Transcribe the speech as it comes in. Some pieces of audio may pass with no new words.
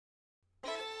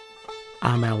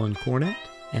I'm Alan Cornett,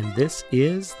 and this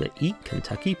is the Eat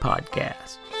Kentucky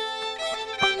Podcast.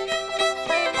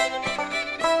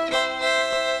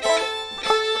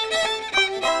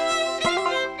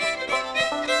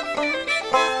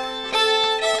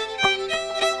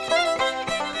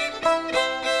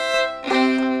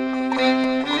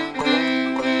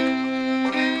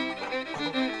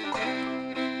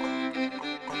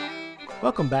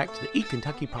 Welcome back to the Eat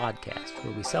Kentucky Podcast,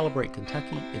 where we celebrate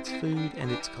Kentucky, its food,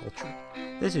 and its culture.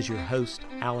 This is your host,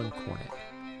 Alan Cornett.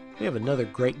 We have another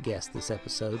great guest this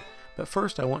episode, but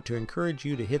first I want to encourage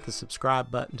you to hit the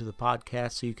subscribe button to the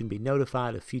podcast so you can be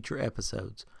notified of future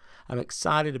episodes. I'm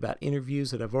excited about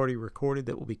interviews that I've already recorded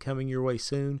that will be coming your way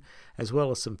soon, as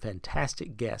well as some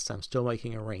fantastic guests I'm still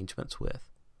making arrangements with.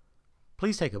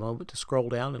 Please take a moment to scroll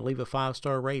down and leave a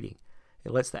 5-star rating.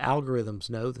 It lets the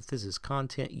algorithms know that this is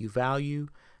content you value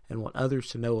and want others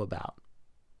to know about.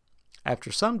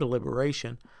 After some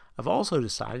deliberation, I've also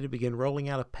decided to begin rolling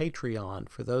out a Patreon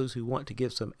for those who want to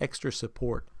give some extra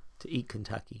support to Eat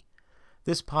Kentucky.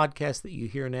 This podcast that you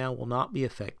hear now will not be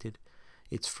affected.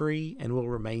 It's free and will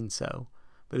remain so.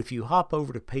 But if you hop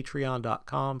over to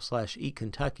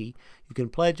patreon.com/eatkentucky, you can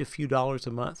pledge a few dollars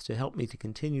a month to help me to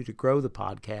continue to grow the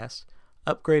podcast,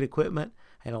 upgrade equipment,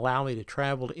 and allow me to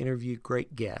travel to interview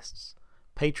great guests.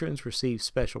 Patrons receive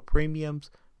special premiums,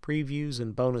 previews,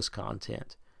 and bonus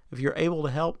content. If you're able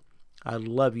to help, I'd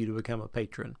love you to become a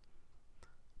patron.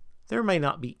 There may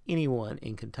not be anyone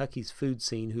in Kentucky's food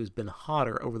scene who has been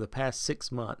hotter over the past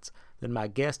 6 months than my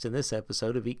guest in this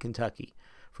episode of Eat Kentucky.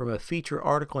 From a feature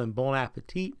article in Bon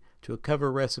Appetit to a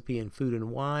cover recipe in Food and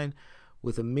Wine,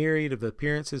 with a myriad of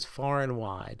appearances far and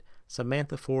wide,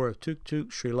 Samantha Four of Tuk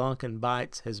Tuk Sri Lankan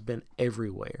Bites has been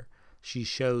everywhere. She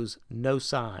shows no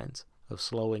signs of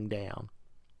slowing down.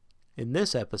 In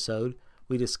this episode,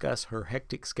 we discuss her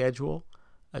hectic schedule,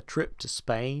 a trip to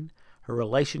Spain, her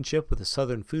relationship with the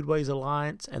Southern Foodways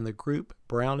Alliance and the group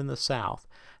Brown in the South,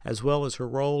 as well as her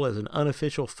role as an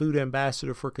unofficial food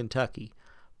ambassador for Kentucky,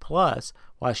 plus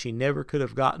why she never could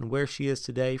have gotten where she is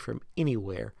today from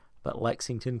anywhere but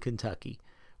Lexington, Kentucky.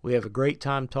 We have a great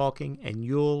time talking, and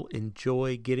you'll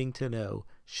enjoy getting to know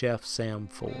Chef Sam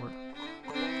Ford.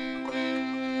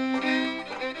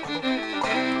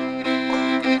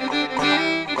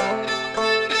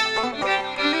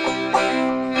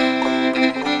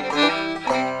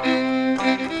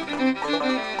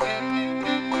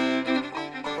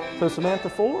 So Samantha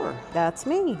Four. That's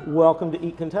me. Welcome to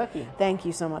Eat Kentucky. Thank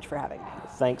you so much for having me.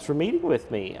 Thanks for meeting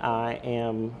with me. I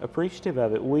am appreciative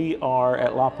of it. We are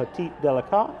at La Petite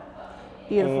Delicate.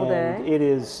 Beautiful and day. It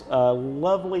is a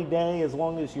lovely day as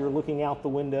long as you're looking out the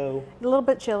window. A little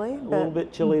bit chilly. A little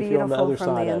bit chilly if you're on the other side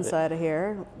of it. Beautiful from the inside of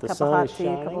here. The Cup sun of hot is tea, a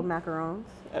shining. couple of macarons.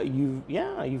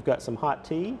 You've got some hot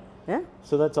tea. Yeah.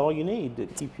 So that's all you need to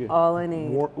keep you All I need.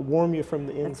 warm you from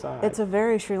the inside. It's a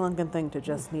very Sri Lankan thing to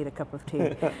just need a cup of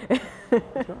tea.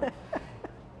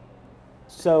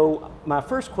 So my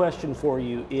first question for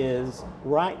you is,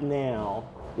 right now,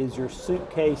 is your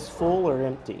suitcase full or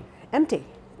empty? Empty.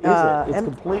 Is it? It's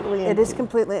completely empty. It is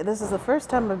completely. This is the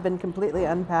first time I've been completely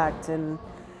unpacked in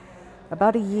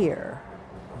about a year.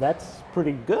 That's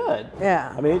pretty good.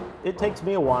 Yeah. I mean, it takes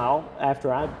me a while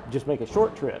after I just make a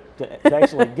short trip to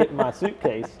actually get my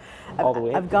suitcase all the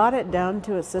way. I've got it down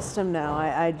to a system now.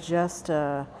 I just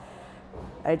kind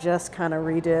of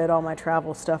redid all my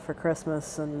travel stuff for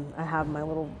Christmas, and I have my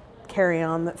little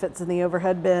carry-on that fits in the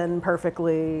overhead bin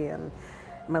perfectly, and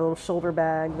my little shoulder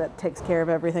bag that takes care of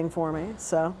everything for me.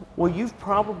 So. Well, you've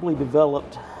probably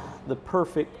developed the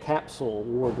perfect capsule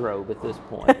wardrobe at this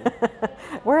point.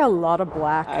 Wear a lot of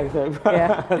black.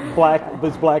 Yeah. Black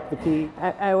is black the key.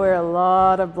 I wear a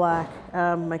lot of black.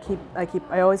 I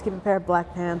always keep a pair of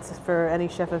black pants for any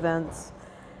chef events.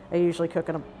 I usually cook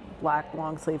in a black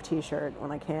long sleeve t-shirt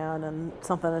when I can, and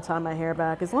something to tie my hair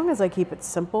back. As long as I keep it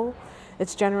simple,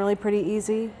 it's generally pretty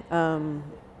easy. I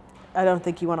don't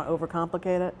think you want to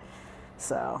overcomplicate it.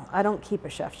 So I don't keep a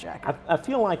chef's jacket. I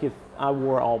feel like if I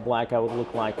wore all black, I would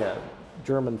look like a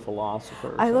German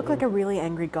philosopher. I look like a really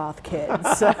angry goth kid.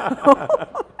 So,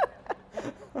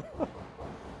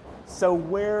 so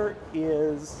where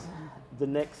is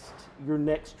your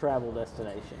next travel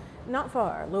destination? Not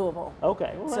far, Louisville.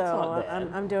 Okay, well that's not So bad.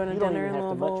 I'm doing a You dinner in don't even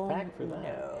have to Louisville. much pack for that.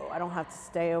 No, I don't have to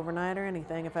stay overnight or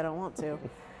anything if I don't want to.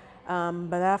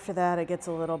 But after that, it gets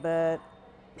a little bit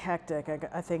hectic.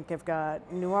 I think I've got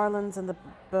New Orleans in the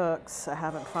books. I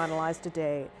haven't finalized a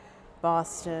date.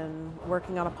 Boston,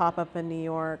 working on a pop-up in New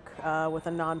York with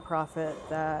a nonprofit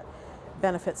that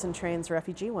benefits and trains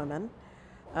refugee women.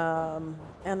 And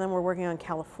then we're working on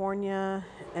California,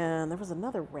 and there was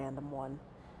another random one.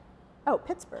 Oh,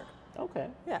 Pittsburgh. Okay.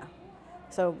 Yeah.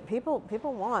 So people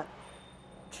want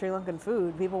Sri Lankan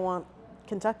food. People want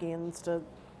Kentuckians to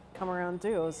come around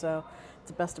too. So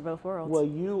it's the best of both worlds. Well,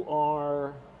 you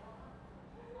are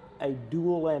a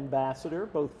dual ambassador,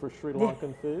 both for Sri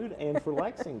Lankan food and for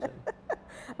Lexington.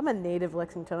 I'm a native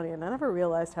Lexingtonian. I never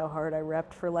realized how hard I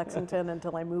repped for Lexington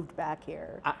until I moved back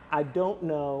here. I don't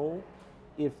know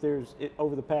if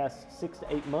over the past 6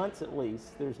 to 8 months at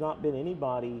least, there's not been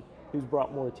anybody who's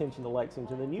brought more attention to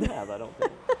Lexington than you have, I don't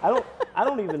think. I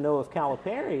don't even know if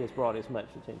Calipari has brought as much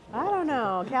attention to I don't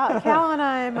Lexington. know. Cal and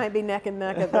I might be neck and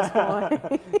neck at this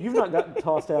point. You've not gotten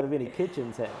tossed out of any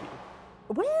kitchens, have you?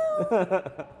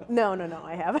 Well, no,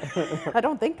 I haven't. I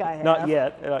don't think I have. Not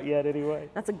yet anyway.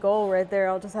 That's a goal right there.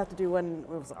 I'll just have to do one. It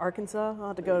was Arkansas. I'll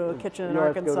have to go to a kitchen in You'll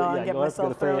have to go to- Arkansas yeah, and get you'll have to go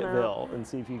myself to thrown out. Fayetteville and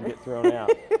see if you can get thrown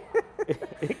out.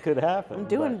 It could happen. I'm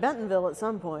doing but- Bentonville at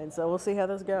some point, so we'll see how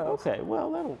this goes. Okay,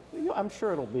 well, I'm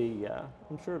sure it'll be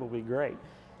great.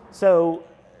 So,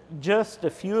 just a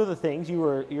few of the things.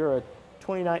 You're a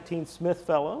 2019 Smith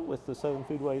Fellow with the Southern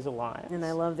Foodways Alliance, And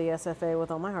I love the SFA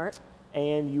with all my heart.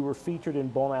 and you were featured in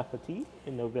Bon Appetit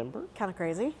in November, Kind of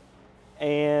crazy.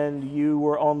 and you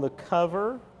were on the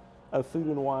cover of Food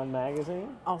and Wine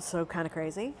magazine, Also kind of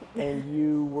crazy. and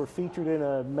you were featured in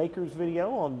a Maker's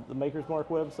video on the Maker's Mark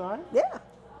website. Yeah.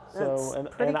 So, That's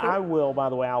and pretty cool. I will, by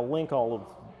the way, I'll link all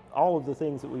of the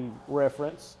things that we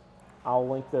reference. I'll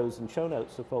link those in show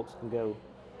notes so folks can go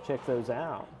check those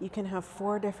out. You can have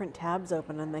 4 different tabs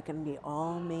open and they can be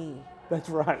all me. That's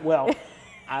right. Well,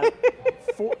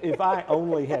 if I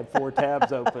only had 4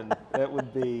 tabs open, that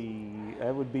would be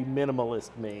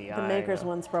minimalist me. The Maker's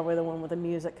one's probably the one with the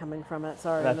music coming from it.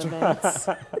 Sorry That's in advance.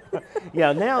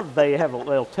 Yeah, now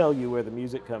they'll tell you where the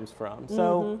music comes from.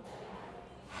 So,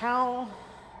 how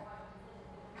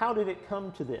did it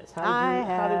come to this? I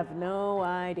have no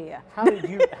idea. How did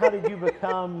you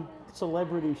become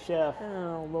celebrity chef?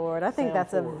 Oh, Lord. I think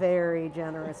that's a Sanford? very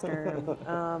generous term.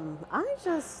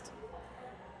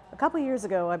 A couple years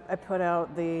ago, I put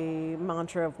out the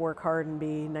mantra of work hard and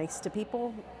be nice to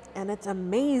people, and it's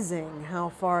amazing how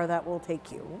far that will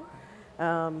take you.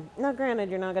 Now, granted,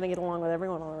 you're not going to get along with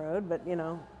everyone on the road, but, you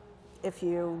know, if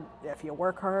you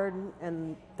work hard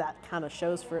and that kind of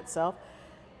shows for itself,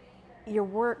 your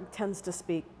work tends to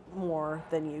speak more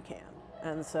than you can.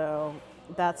 And so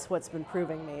that's what's been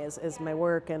proving me is my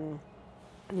work and,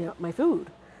 you know, my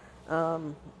food.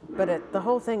 But the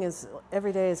whole thing is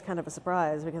every day is kind of a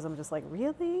surprise because I'm just like,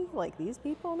 really? Like, these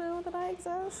people know that I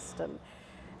exist? And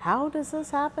how does this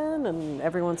happen? And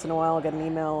every once in a while I'll get an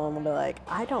email and they'll be like,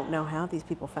 I don't know how these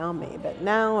people found me, but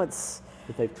now That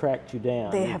they've tracked you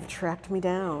down. they have tracked me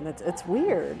down. It's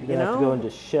weird, You're gonna have to go into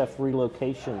chef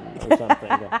relocation or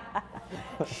something.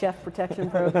 Chef protection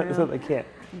program. So they can't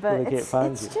But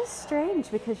find it's you. just strange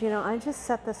because, you know, I just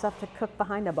set this up to cook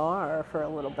behind a bar for a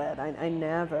little bit. I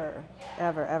never,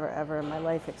 ever, ever, ever in my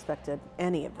life expected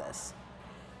any of this.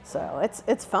 So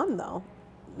it's fun though.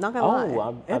 Not gonna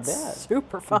lie. I it's bet.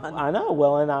 super fun. I know.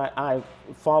 Well, and I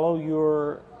follow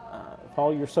your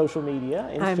social media,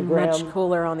 Instagram. I'm much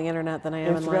cooler on the internet than I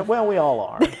am in Instagram. life. Well, we all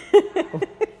are.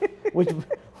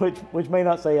 which may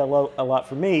not say a lot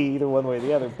for me either one way or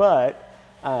the other, but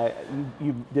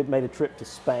you made a trip to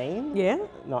Spain. Yeah.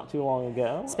 Not too long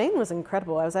ago. Spain was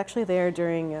incredible. I was actually there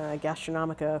during a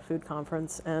Gastronomica food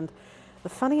conference, and the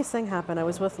funniest thing happened. I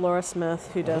was with Laura Smith,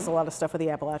 who does a lot of stuff with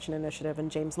the Appalachian Initiative, and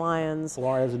James Lyons.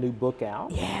 Laura has a new book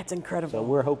out. Yeah, it's incredible. So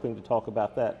we're hoping to talk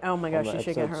about that. Oh my gosh, on the you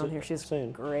should get her episode on here. She's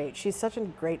soon. great. She's such a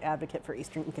great advocate for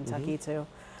Eastern Kentucky too.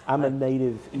 I'm a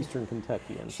native Eastern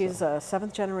Kentuckian. She's so. a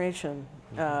 7th generation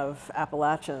of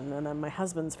Appalachian, and then my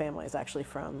husband's family is actually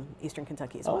from Eastern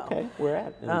Kentucky as well. Okay, where at?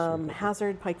 in Eastern Kentucky?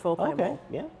 Hazard, Pikeville, Okay, Pineville.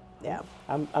 yeah. Yeah.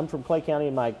 I'm from Clay County,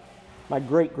 and my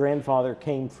great grandfather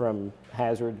came from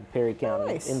Hazard, Perry County,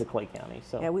 Nice. into Clay County.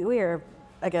 So Yeah, we are,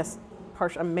 I guess,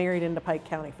 I'm married into Pike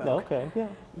County folk. okay, yeah.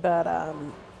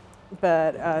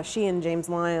 But she and James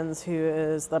Lyons, who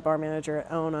is the bar manager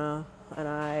at Ona, and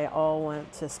I all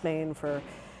went to Spain for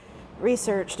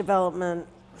research, development,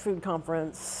 food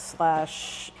conference / I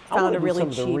found wanna a do really some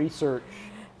of the cheap. research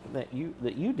that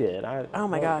you did. Oh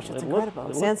my gosh, it's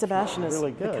incredible. San Sebastian has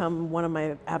really good. become one of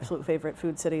my absolute favorite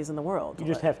food cities in the world. You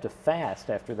just have to fast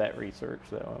after that research,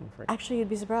 though. I'm afraid. Actually, you'd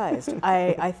be surprised.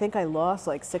 I think I lost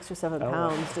like 6 or 7 wow.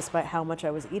 pounds despite how much I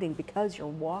was eating because you're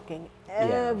walking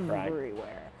Yeah, right.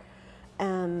 everywhere.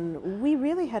 And we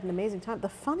really had an amazing time. The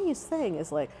funniest thing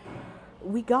is like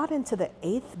we got into the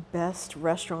 8th best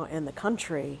restaurant in the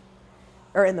country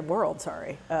or in the world,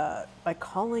 sorry, by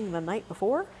calling the night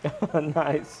before.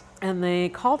 Nice. And they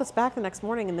called us back the next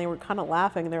morning, and they were kind of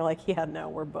laughing, and they're like, yeah, no,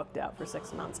 we're booked out for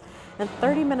 6 months. And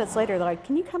 30 minutes later, they're like,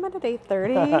 can you come in at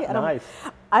 8:30? And Nice.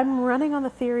 I'm running on the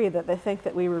theory that they think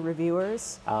that we were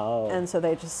reviewers. Oh. And so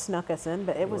they just snuck us in,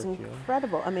 but it was Worked you.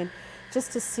 incredible. I mean,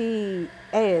 just to see,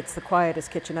 it's the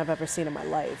quietest kitchen I've ever seen in my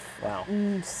life. Wow.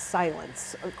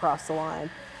 Silence across the line.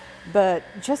 But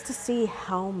just to see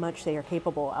how much they are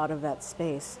capable out of that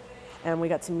space. And we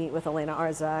got to meet with Elena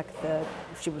Arzak.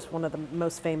 She was one of the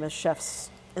most famous chefs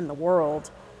in the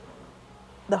world.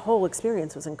 The whole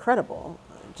experience was incredible.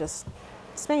 Just,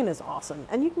 Spain is awesome.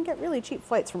 And you can get really cheap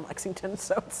flights from Lexington,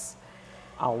 so it's...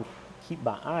 I'll keep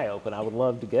my eye open. I would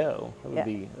love to go. That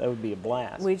would be a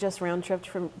blast. We just round-tripped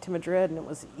to Madrid, and it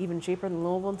was even cheaper than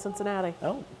Louisville and Cincinnati.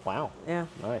 Oh, wow. Yeah.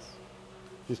 Nice.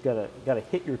 Just gotta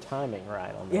hit your timing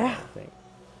right on that, Yeah. I think.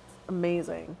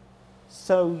 Amazing.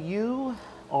 So you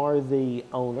are the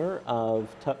owner of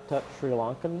Tuk Tuk Sri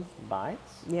Lankan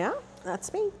Bites. Yeah,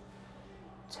 that's me.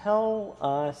 Tell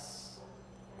us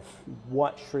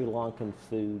what Sri Lankan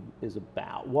food is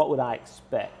about. What would I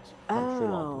expect from Sri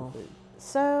Lankan food?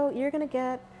 So you're going to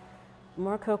get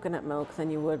more coconut milk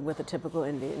than you would with a typical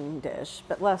Indian dish,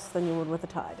 but less than you would with a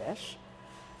Thai dish.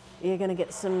 You're going to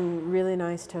get some really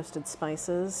nice toasted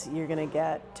spices. You're going to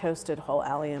get toasted whole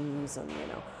alliums and,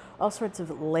 all sorts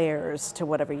of layers to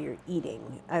whatever you're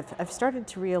eating. I've started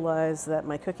to realize that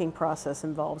my cooking process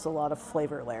involves a lot of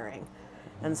flavor layering.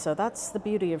 And so that's the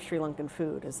beauty of Sri Lankan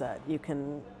food, is that you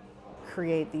can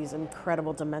create these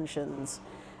incredible dimensions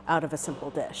out of a simple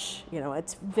dish.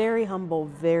 It's very humble,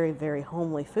 very, very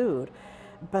homely food,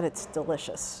 but it's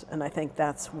delicious. And I think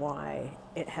that's why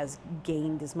it has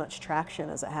gained as much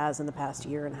traction as it has in the past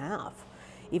year and a half,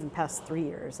 even past 3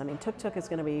 years. I mean, Tuk Tuk is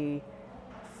going to be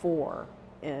 4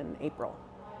 in April.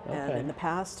 Okay. And in the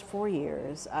past 4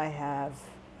 years, I have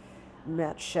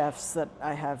met chefs that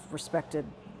I have respected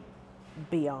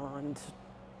beyond,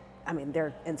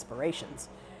 they're inspirations.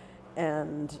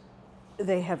 And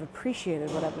they have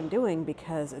appreciated what I've been doing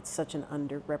because it's such an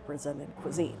underrepresented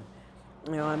cuisine.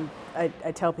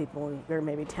 I tell people there are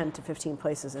maybe 10 to 15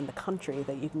 places in the country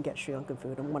that you can get Sri Lankan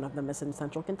food, and one of them is in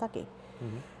central Kentucky.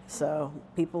 Mm-hmm. So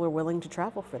people are willing to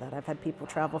travel for that. I've had people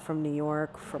travel from New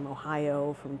York, from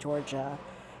Ohio, from Georgia,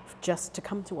 just to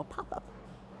come to a pop-up,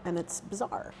 and it's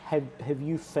bizarre. Have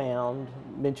you found,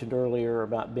 mentioned earlier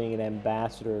about being an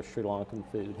ambassador of Sri Lankan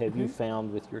food, have you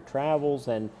found with your travels,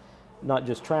 and not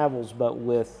just travels, but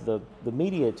with the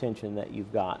media attention that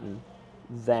you've gotten,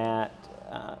 that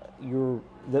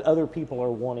that other people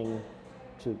are wanting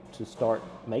to start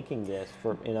making this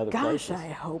in other places? Gosh, I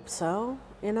hope so.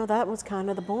 That was kind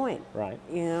of the point. Right.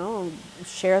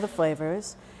 Share the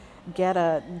flavors, get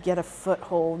a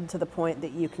foothold to the point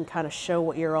that you can kind of show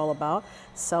what you're all about.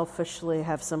 Selfishly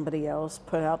have somebody else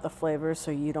put out the flavors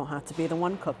so you don't have to be the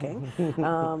one cooking.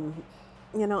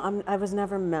 I was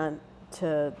never meant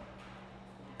to.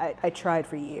 I tried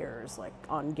for years,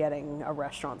 on getting a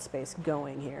restaurant space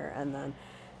going here, and then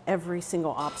every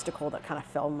single obstacle that kind of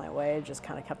fell in my way just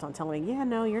kind of kept on telling me,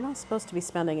 you're not supposed to be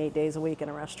spending 8 days a week in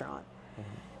a restaurant.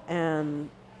 Mm-hmm. And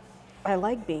I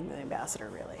like being the ambassador,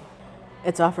 really.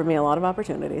 It's offered me a lot of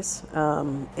opportunities.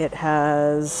 It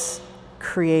has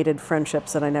created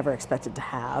friendships that I never expected to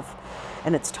have,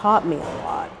 and it's taught me a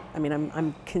lot.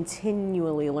 I'm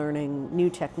continually learning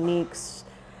new techniques,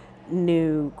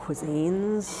 new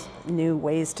cuisines, new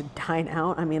ways to dine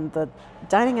out. the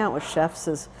dining out with chefs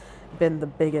has been the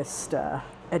biggest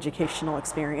educational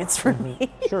experience for me.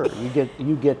 Sure, you get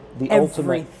the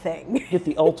everything. You get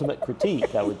the ultimate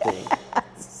critique, I would think.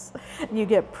 Yes. You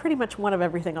get pretty much one of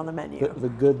everything on the menu. The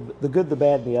good, the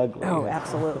bad, and the ugly. Oh,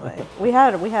 absolutely. we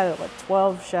had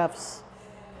 12 chefs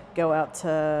go out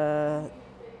to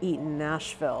eat in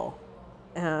Nashville.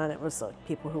 And it was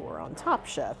people who were on Top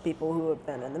Chef, people who have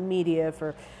been in the media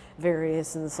for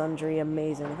various and sundry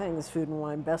amazing things, Food and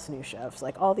Wine Best New Chefs,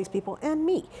 all these people and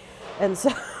me. And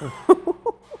so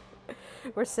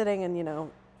we're sitting and,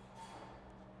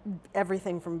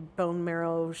 everything from bone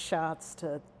marrow shots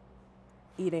to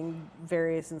eating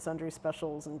various and sundry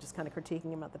specials and just kind of critiquing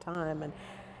them at the time. And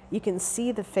you can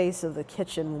see the face of the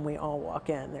kitchen when we all walk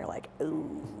in. They're like,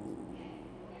 ooh,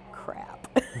 crap.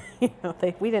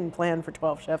 We didn't plan for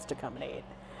 12 chefs to come and eat.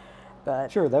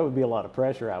 But sure, that would be a lot of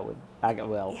pressure. I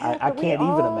can't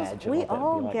even imagine. We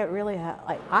all get really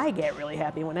I get really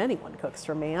happy when anyone cooks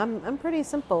for me. I'm pretty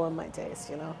simple in my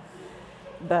taste,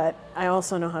 But I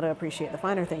also know how to appreciate the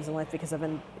finer things in life because I've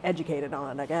been educated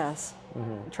on it, I guess.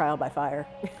 Mm-hmm. Trial by fire.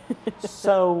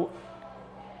 So,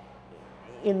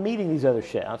 in meeting these other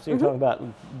chefs, you're talking about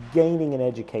gaining an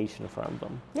education from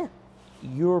them. Yeah.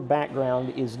 your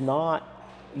background is not,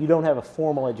 you don't have a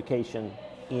formal education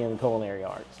in culinary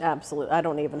arts. Absolutely. I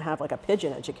don't even have like a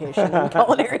pigeon education in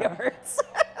culinary arts.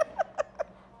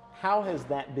 How has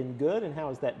that been good and how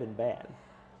has that been bad?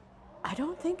 I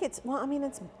don't think it's, well, I mean,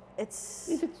 it's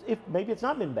If maybe it's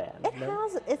not been bad.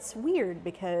 it's weird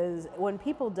because when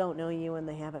people don't know you and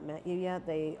they haven't met you yet,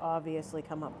 they obviously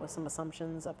come up with some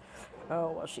assumptions of,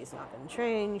 oh, well, she's not been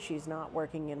trained, she's not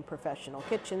working in professional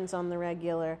kitchens on the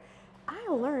regular. I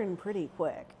learn pretty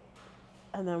quick.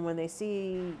 And then when they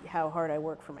see how hard I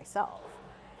work for myself,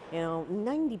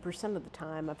 90% of the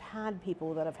time I've had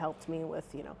people that have helped me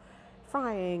with,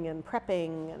 frying and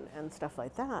prepping and stuff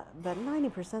like that. But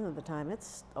 90% of the time,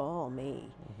 it's all me.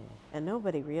 Mm-hmm. And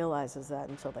nobody realizes that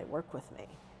until they work with me.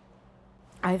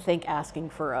 I think asking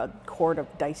for a quart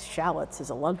of diced shallots is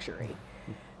a luxury,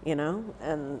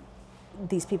 and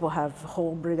these people have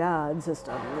whole brigade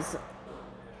systems.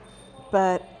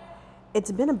 But it's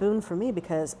been a boon for me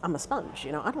because I'm a sponge.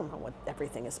 I don't know what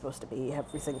everything is supposed to be,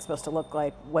 everything's supposed to look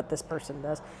like, what this person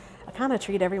does. I kind of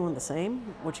treat everyone the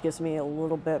same, which gives me a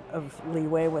little bit of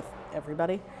leeway with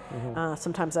everybody. Mm-hmm.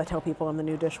 Sometimes I tell people I'm the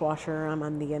new dishwasher,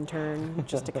 I'm the intern,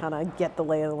 just to kind of get the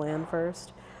lay of the land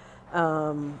first.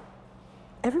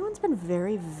 Everyone's been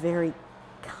very, very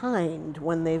kind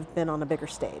when they've been on a bigger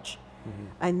stage. Mm-hmm.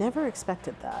 I never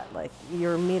expected that. Like,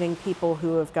 you're meeting people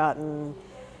who have gotten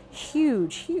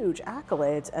huge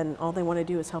accolades, and all they want to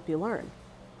do is help you learn.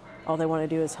 All they want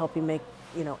to do is help you make,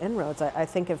 inroads. I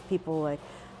think of people like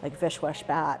Vishwesh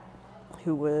Bhatt,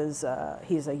 who was,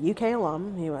 he's a UK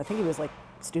alum. I think he was like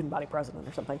student body president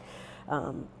or something.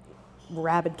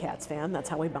 Rabid Cats fan, that's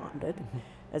how we bonded.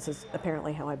 This is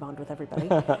apparently how I bond with everybody.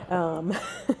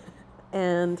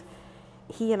 And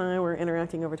he and I were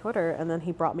interacting over Twitter, and then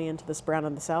he brought me into this Brown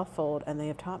in the South fold, and they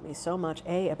have taught me so much,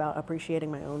 A, about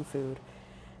appreciating my own food,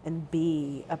 and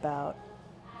B, about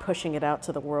pushing it out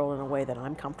to the world in a way that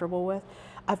I'm comfortable with.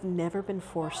 I've never been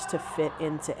forced to fit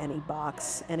into any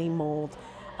box, any mold.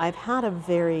 I've had a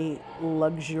very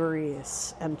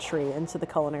luxurious entry into the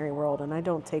culinary world, and I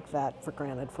don't take that for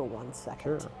granted for 1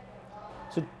 second. Sure.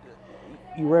 So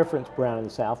you referenced Brown in the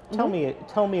South. Mm-hmm.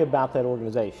 Tell me about that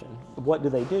organization. What do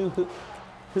they do? Who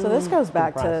so this goes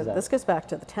back to that? This goes back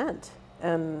to the tent,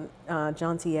 and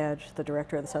John T. Edge, the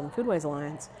director of the Southern Foodways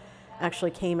Alliance,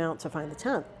 actually came out to find the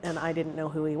tent, and I didn't know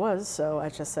who he was, so I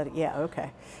just said, yeah,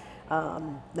 okay.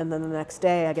 And then the next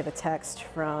day I get a text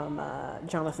from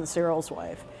Jonathan Cyril's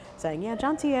wife saying, yeah,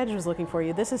 John T. Edge was looking for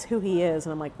you, this is who he is,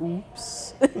 and I'm like,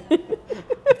 oops. I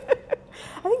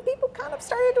think people kind of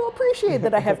started to appreciate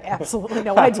that I have absolutely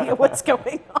no idea what's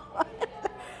going on.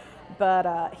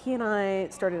 But he and I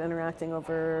started interacting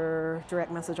over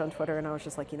direct message on Twitter, and I was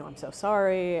just like, I'm so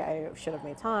sorry, I should have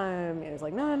made time. And he was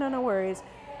like, no worries.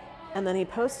 And then he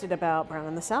posted about Brown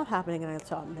in the South happening, and I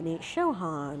saw Manish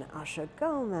Chauhan, Asha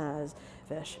Gomez,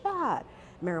 Vish Bhatt,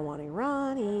 Mariwani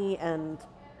Rani, and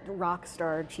rock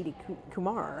star Chidi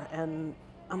Kumar. And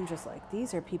I'm just like,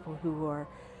 these are people who are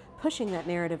pushing that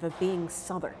narrative of being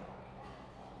Southern.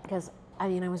 Because, I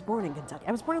was born in Kentucky.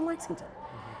 I was born in Lexington.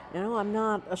 Mm-hmm. I'm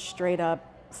not a straight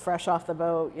up, fresh off the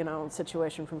boat,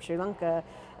 situation from Sri Lanka,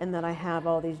 and that I have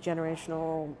all these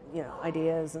generational,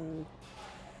 ideas, and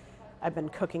I've been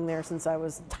cooking there since I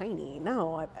was tiny.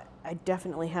 No, I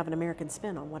definitely have an American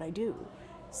spin on what I do.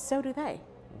 So do they.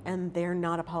 And they're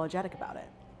not apologetic about it.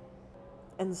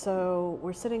 And so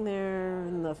we're sitting there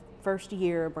in the first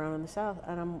year of Brown in the South,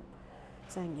 and I'm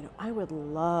saying, I would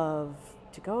love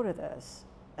to go to this.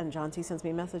 And John T. sends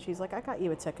me a message. He's like, I got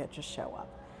you a ticket, just show up.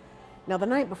 Now, the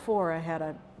night before, I had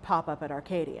a pop-up at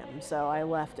Arcadium, so I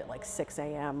left at like 6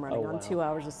 a.m., running on 2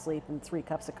 hours of sleep and 3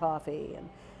 cups of coffee, and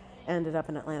ended up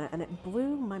in Atlanta, and it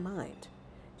blew my mind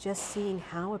just seeing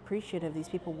how appreciative these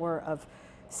people were of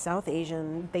South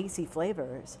Asian Desi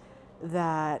flavors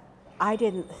that I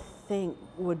didn't think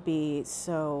would be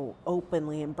so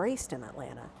openly embraced in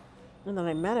Atlanta. And then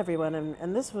I met everyone,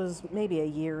 and this was maybe a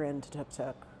year into Tuk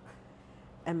Tuk,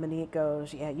 and Monique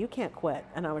goes, yeah, you can't quit.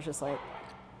 And I was just like,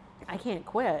 I can't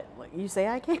quit. Like, you say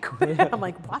I can't quit? I'm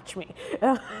like, watch me.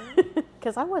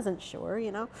 Because I wasn't sure,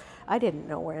 I didn't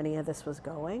know where any of this was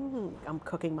going. I'm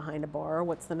cooking behind a bar.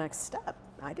 What's the next step?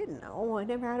 I didn't know. I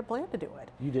never had a plan to do it.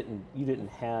 You didn't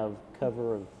have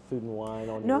cover of Food and Wine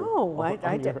on No, your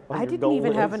I didn't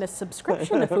even have a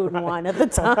subscription to Food and Wine at the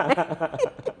time.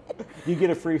 You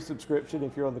get a free subscription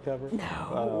if you're on the cover?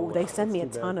 No, they send me a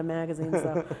ton of magazines,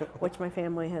 though, which my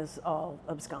family has all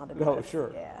absconded with. Oh,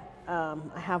 sure. Yeah.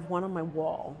 I have one on my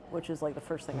wall, which is like the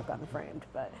first thing I've gotten framed.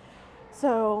 But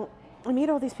so I meet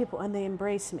all these people, and they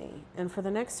embrace me. And for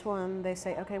the next one, they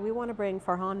say, okay, we want to bring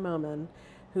Farhan Momin,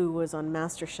 who was on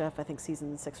MasterChef, I think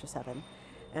season 6 or 7,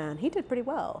 and he did pretty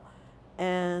well.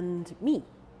 And me,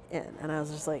 and I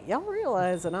was just like, y'all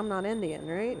realize that I'm not Indian,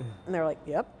 right? And they're like,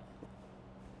 yep.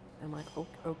 I'm like,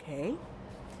 okay.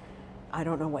 I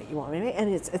don't know what you want me to make.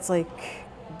 And it's like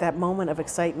that moment of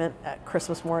excitement at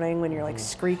Christmas morning when you're like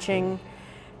screeching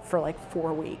for like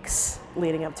 4 weeks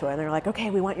leading up to it. And they're like,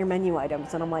 okay, we want your menu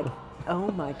items. And I'm like,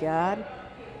 oh my God,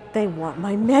 they want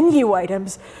my menu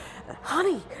items.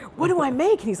 Honey, what do I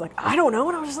make? And he's like, I don't know.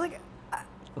 And I was just like,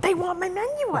 they want my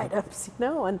menu items, you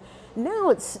know? And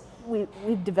now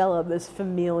we've developed this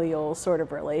familial sort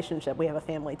of relationship. We have a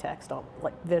family text.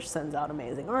 Like Vish sends out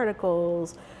amazing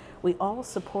articles. We all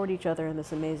support each other in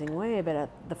this amazing way. But at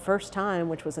the first time,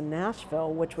 which was in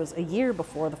Nashville, which was a year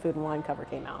before the Food and Wine cover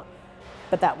came out,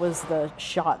 but that was the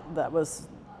shot that was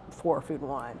for Food and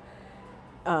Wine.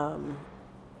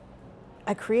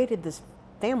 I created this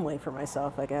family for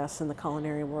myself, I guess, in the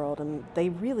culinary world, and they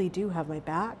really do have my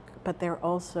back, but they're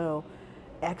also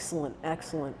excellent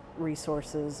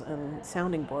resources and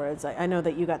sounding boards. I know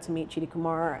that you got to meet Chidi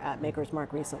Kumar at Maker's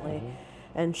Mark recently,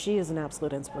 and she is an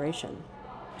absolute inspiration.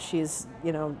 She's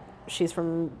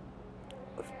from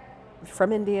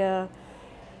India,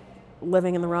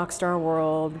 living in the rock star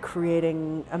world,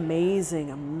 creating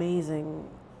amazing,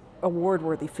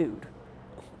 award-worthy food.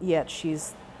 Yet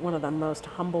she's one of the most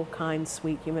humble, kind,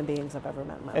 sweet human beings I've ever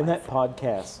met in my life. And that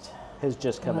podcast has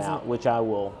just come out, which I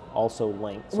will also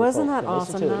link. So wasn't that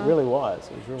awesome? It really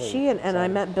was. It was really She and I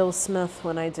met Bill Smith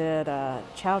when I did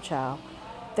Chow Chow.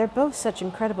 They're both such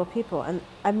incredible people, and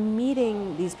I'm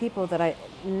meeting these people that I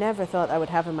never thought I would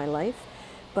have in my life,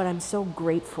 but I'm so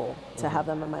grateful to have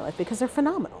them in my life because they're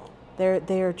phenomenal.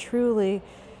 They're truly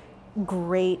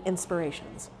great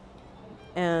inspirations,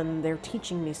 and they're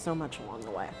teaching me so much along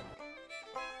the way.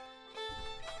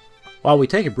 While we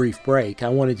take a brief break, I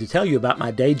wanted to tell you about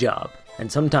my day job,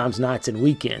 and sometimes nights and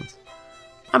weekends.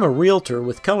 I'm a realtor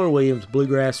with Keller Williams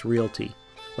Bluegrass Realty.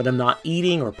 When I'm not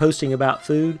eating or posting about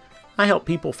food, I help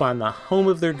people find the home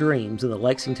of their dreams in the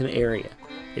Lexington area.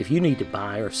 If you need to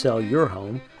buy or sell your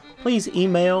home, please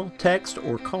email, text,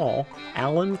 or call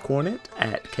Alan Cornett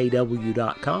at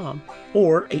kw.com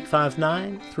or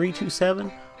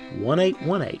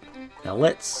 859-327-1818. Now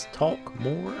let's talk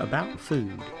more about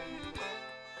food.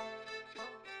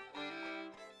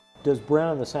 Does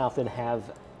Brown in the South then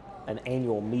have an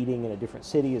annual meeting in a different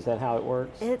city? Is that how it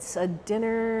works? It's a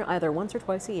dinner either once or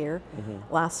twice a year.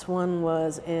 Last one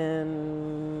was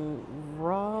in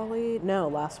Raleigh. No,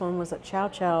 last one was at Chow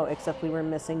Chow, except we were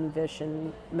missing Vish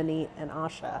and Manit and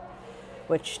Asha,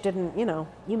 which didn't,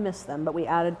 you miss them. But we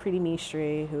added Preeti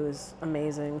Mistry, who's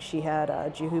amazing. She had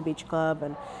a Juhu Beach Club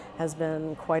and has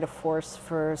been quite a force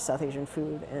for South Asian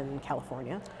food in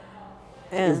California.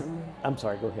 And I'm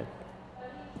sorry, go ahead.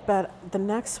 But the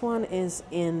next one is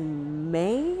in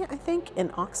May, I think, in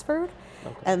Oxford.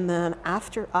 Okay. And then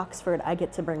after Oxford, I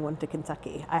get to bring one to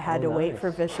Kentucky. I had to wait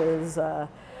for Vish to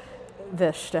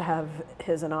have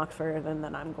his in Oxford, and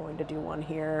then I'm going to do one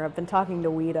here. I've been talking to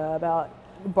Wida about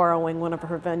borrowing one of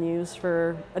her venues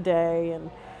for a day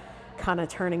and kind of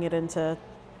turning it into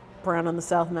Brown in the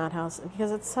South Madhouse,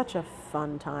 because it's such a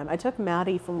fun time. I took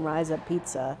Maddie from Rise Up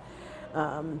Pizza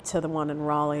to the one in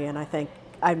Raleigh, and I think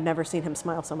I've never seen him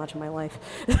smile so much in my life.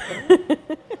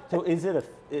 So is it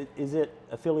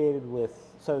affiliated with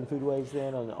Southern Foodways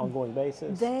then on an ongoing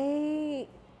basis? They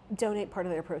donate part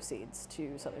of their proceeds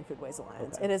to Southern Foodways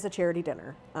Alliance. Okay. It is a charity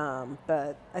dinner,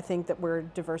 but I think that we're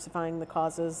diversifying the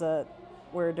causes that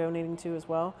we're donating to as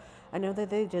well. I know that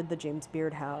they did the James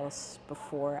Beard House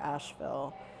before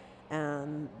Asheville,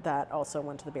 and that also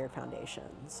went to the Beard Foundation.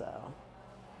 So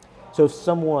if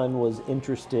someone was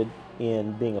interested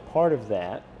in being a part of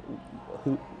that,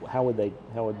 how would they?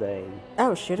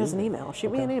 Oh, shoot us an email.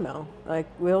 Shoot me an email.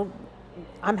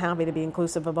 I'm happy to be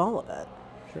inclusive of all of it.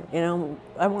 Sure.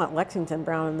 I want Lexington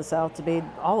Brown in the South to be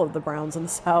all of the Browns in the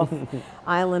South.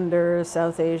 Islanders,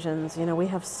 South Asians. We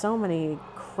have so many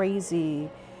crazy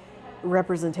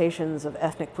representations of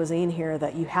ethnic cuisine here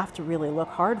that you have to really look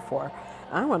hard for.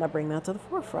 I want to bring that to the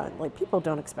forefront. People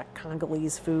don't expect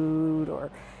Congolese food or,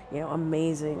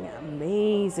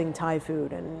 amazing Thai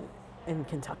food in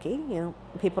Kentucky.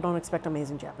 People don't expect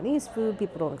amazing Japanese food.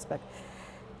 People don't expect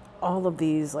all of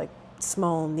these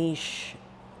small niche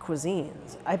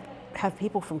cuisines. I have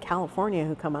people from California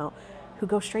who come out who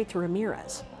go straight to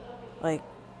Ramirez.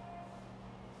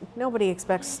 Nobody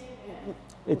expects.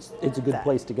 It's a good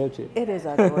place to go to. It is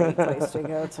a great place to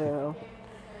go to.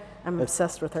 I'm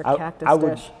obsessed with her cactus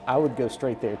dish. I would go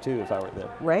straight there too if I were there.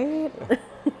 Right?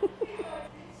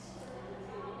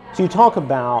 So you talk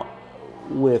about,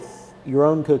 with your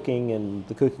own cooking and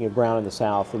the cooking of Brown in the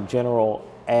South in general,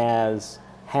 as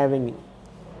having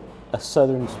a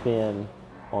Southern spin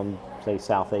on, say,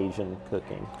 South Asian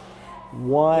cooking.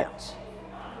 What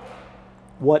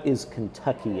is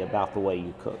Kentucky about the way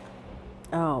you cook?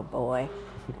 Oh boy.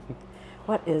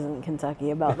 What isn't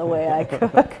Kentucky about the way I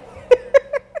cook?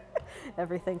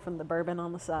 Everything from the bourbon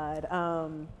on the side.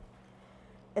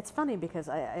 It's funny because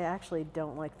I actually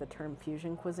don't like the term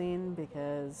fusion cuisine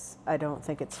because I don't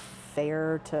think it's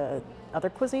fair to other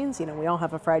cuisines. You know, we all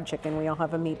have a fried chicken, we all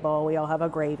have a meatball, we all have a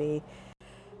gravy.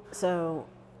 So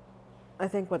I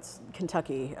think what's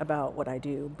Kentucky about what I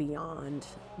do beyond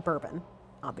bourbon,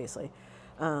 obviously,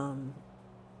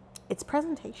 it's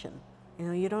presentation. You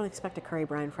know, you don't expect a curry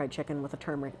brine fried chicken with a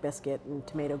turmeric biscuit and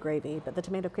tomato gravy, but the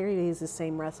tomato gravy is the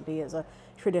same recipe as a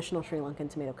traditional Sri Lankan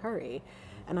tomato curry.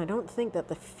 And I don't think that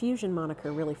the fusion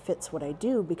moniker really fits what I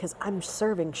do because I'm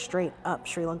serving straight up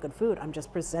Sri Lankan food. I'm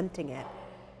just presenting it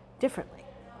differently.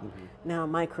 Mm-hmm. Now,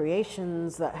 my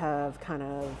creations that have kind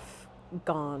of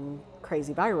gone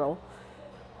crazy viral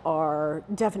are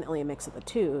definitely a mix of the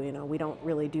two. You know, we don't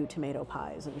really do tomato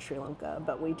pies in Sri Lanka,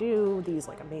 but we do these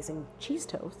like amazing cheese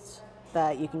toasts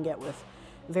that you can get with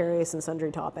various and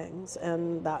sundry toppings,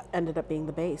 and that ended up being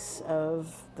the base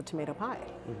of the tomato pie.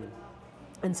 Mm-hmm.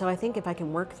 And so I think if I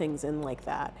can work things in like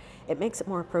that, it makes it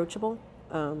more approachable.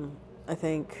 I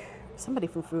think somebody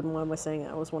from Food and Wine was saying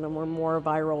it was one of our more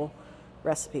viral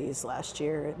recipes last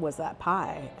year. It was that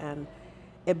pie, and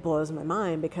it blows my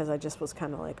mind because I just was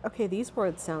kind of like, okay, these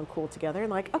words sound cool together,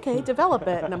 and like, okay, develop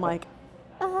it. And I'm like,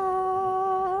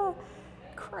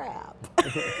 crap.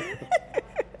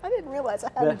 I didn't realize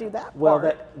I had to do that part. Well,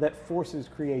 that forces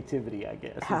creativity, I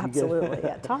guess. Absolutely,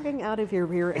 yeah. Talking out of your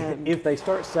rear end. If they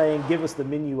start saying, give us the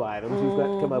menu items, you've got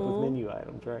to come up with menu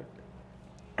items, right?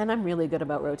 And I'm really good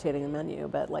about rotating the menu,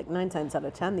 but like 9 times out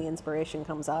of 10, the inspiration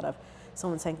comes out of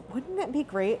someone saying, wouldn't it be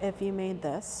great if you made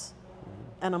this?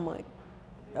 Mm-hmm. And I'm like,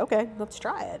 okay, let's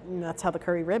try it. And that's how the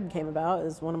curry rib came about,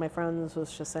 is one of my friends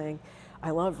was just saying,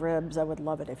 I love ribs, I would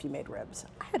love it if you made ribs.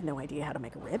 I had no idea how to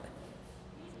make a rib,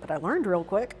 but I learned real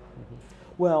quick. Mm-hmm.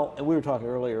 Well, and we were talking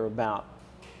earlier about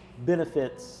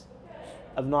benefits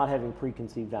of not having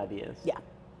preconceived ideas. Yeah.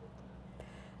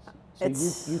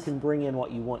 So you can bring in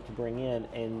what you want to bring in,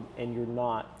 and you're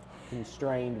not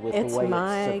constrained with the way it's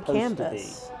supposed to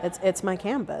be. It's my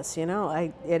canvas, you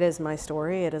know. It is my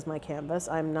story, it is my canvas.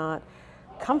 I'm not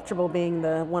comfortable being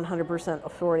the 100%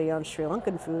 authority on Sri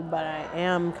Lankan food, but I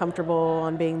am comfortable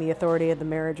on being the authority of the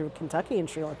marriage of Kentucky and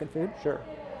Sri Lankan food. Sure.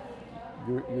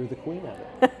 You're the queen of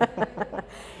it.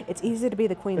 It's easy to be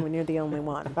the queen when you're the only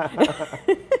one.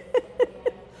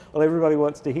 Well, everybody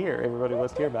wants to hear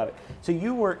about it. So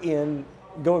you were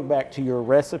going back to your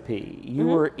recipe, you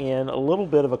were in a little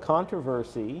bit of a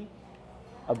controversy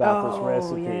about this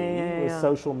recipe with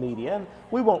social media. And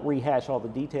we won't rehash all the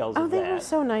details of that. Oh, they were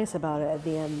so nice about it at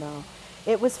the end, though.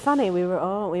 It was funny. We were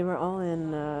all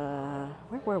in,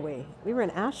 where were we? We were in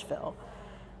Asheville.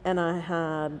 And I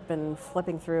had been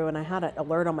flipping through, and I had an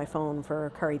alert on my phone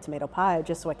for curry tomato pie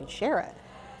just so I could share it.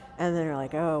 And then they're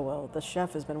like, oh, well, the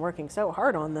chef has been working so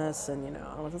hard on this. And, you know,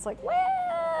 I was just like,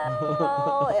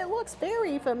 well, it looks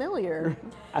very familiar.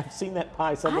 I've seen that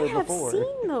pie somewhere before. I have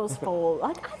seen those folds.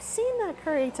 Like, I've seen that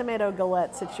curry tomato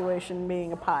galette situation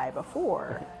being a pie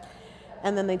before.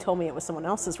 And then they told me it was someone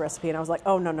else's recipe, and I was like,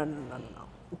 oh, no.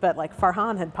 But, like,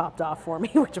 Farhan had popped off for me,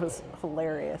 which was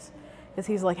hilarious. Because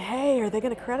he's like, hey, are they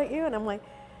going to credit you? And I'm like,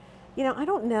 you know, I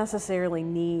don't necessarily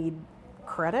need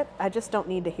credit. I just don't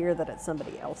need to hear that it's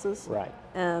somebody else's. Right.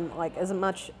 And like, as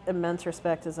much immense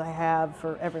respect as I have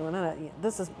for everyone in it,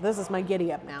 this is my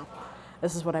giddy up now.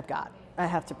 This is what I've got. I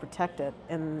have to protect it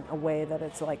in a way that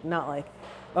it's like, not like,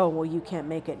 oh, well, you can't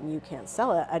make it and you can't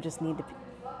sell it. I just need to,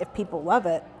 if people love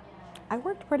it, I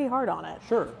worked pretty hard on it.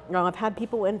 Sure. You know, I've had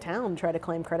people in town try to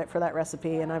claim credit for that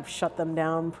recipe, and I've shut them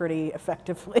down pretty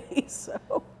effectively.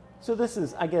 So this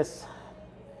is, I guess,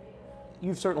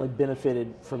 you've certainly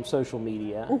benefited from social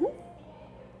media. Mm-hmm.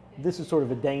 This is sort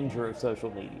of a danger of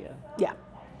social media. Yeah.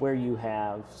 Where you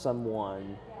have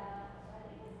someone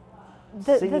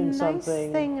the singing nice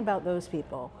something. Thing about those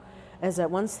people is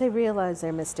that once they realize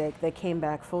their mistake, they came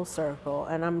back full circle,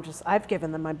 and I've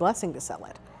given them my blessing to sell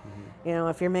it. Mm-hmm. You know,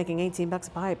 if you're making $18 a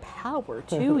pie, power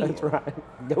to you. That's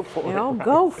right. Go for it. You know,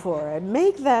 go for it.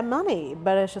 Make that money.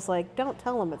 But it's just like, don't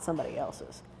tell them it's somebody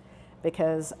else's.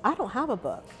 Because I don't have a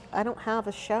book. I don't have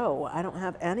a show. I don't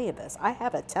have any of this. I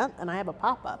have a tent and I have a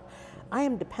pop-up. I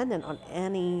am dependent on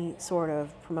any sort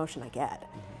of promotion I get.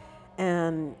 Mm-hmm.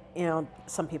 And, you know,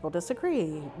 some people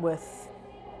disagree with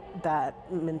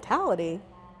that mentality.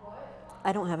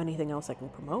 I don't have anything else I can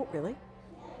promote, really.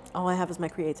 All I have is my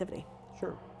creativity.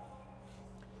 Sure.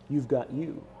 You've got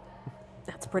you.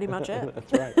 That's pretty much it.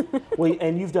 That's right. Well,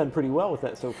 and you've done pretty well with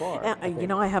that so far.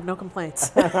 I have no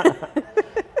complaints.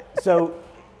 So,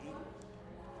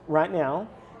 right now,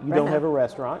 you don't have a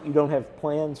restaurant. You don't have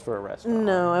plans for a restaurant.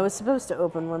 No, I was supposed to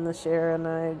open one this year, and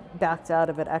I backed out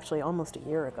of it actually almost a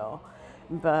year ago.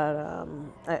 But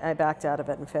I backed out of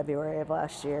it in February of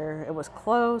last year. It was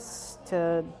close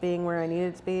to being where I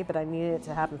needed it to be, but I needed it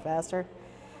to happen faster.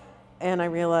 And I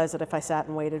realized that if I sat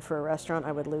and waited for a restaurant,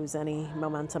 I would lose any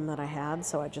momentum that I had,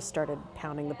 so I just started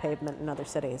pounding the pavement in other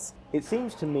cities. It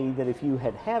seems to me that if you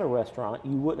had had a restaurant,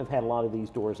 you wouldn't have had a lot of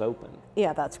these doors open.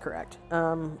 Yeah, that's correct.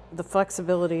 The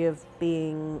flexibility of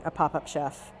being a pop-up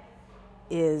chef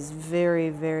is very,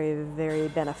 very, very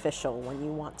beneficial when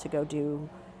you want to go do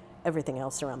everything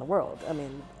else around the world. I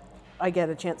mean, I get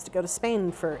a chance to go to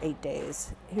Spain for 8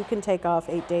 days. Who can take off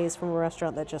 8 days from a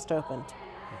restaurant that just opened?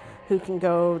 Who can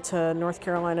go to North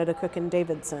Carolina to cook in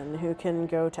Davidson? Who can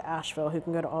go to Asheville? Who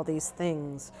can go to all these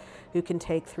things? Who can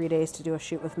take 3 days to do a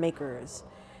shoot with Makers?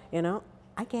 You know,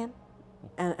 I can.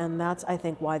 And that's, I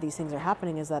think, why these things are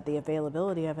happening, is that the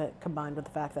availability of it combined with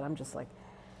the fact that I'm just like,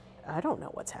 I don't know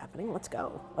what's happening. Let's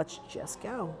go. Let's just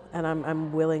go. And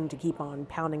I'm willing to keep on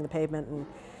pounding the pavement and,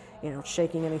 you know,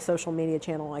 shaking any social media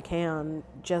channel I can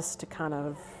just to kind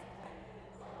of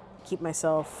keep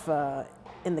myself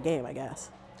in the game, I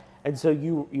guess. And so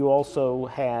you also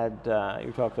had,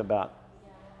 you're talking about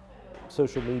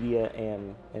social media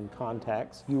and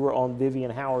contacts. You were on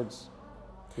Vivian Howard's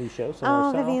new show,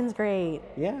 Summer South. Vivian's great.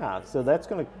 Yeah, so that's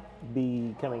going to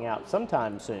be coming out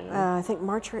sometime soon. I think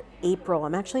March or April.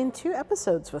 I'm actually in 2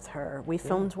 episodes with her. We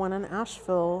filmed one in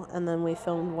Asheville, and then we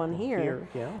filmed one here.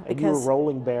 Yeah. And you were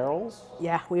rolling barrels?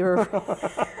 Yeah, we were.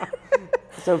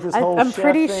 So if this whole I'm chef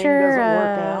pretty thing sure, doesn't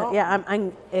work out? Yeah,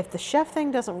 if the chef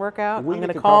thing doesn't work out, I'm going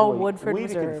to could call probably- Woodford We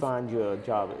Reserve. could find you a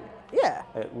job Yeah.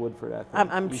 at Woodford, I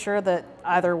think. I'm sure that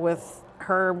either with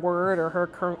her word or her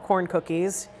corn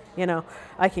cookies, you know,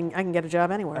 I can get a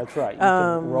job anywhere. That's right. You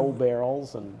can roll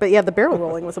barrels and. But yeah, the barrel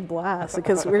rolling was a blast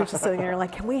because we were just sitting there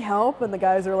like, can we help? And the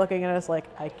guys are looking at us like,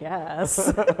 I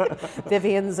guess.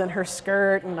 Vivian's in her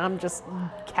skirt and I'm just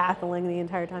cackling the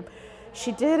entire time.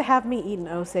 She did have me eat an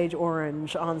Osage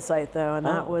orange on site though, and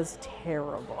that was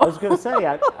terrible. I was going to say,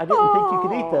 I didn't think you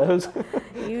could eat those.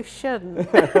 You shouldn't.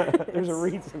 There's a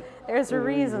reason. There's a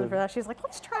reason for that. She's like,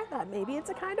 let's try that. Maybe it's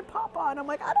a kind of pawpaw. And I'm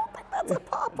like, I don't think that's a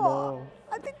pawpaw. No.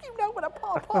 I think you know what a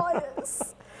pawpaw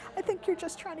is. I think you're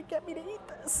just trying to get me to eat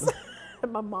this.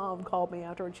 And my mom called me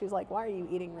afterwards. She's like, why are you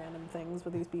eating random things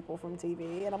with these people from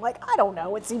TV? And I'm like, I don't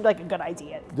know. It seemed like a good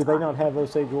idea. Do they not have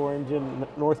Osage orange in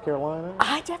North Carolina?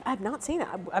 I've not seen it.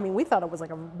 I mean, we thought it was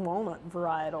like a walnut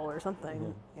varietal or something.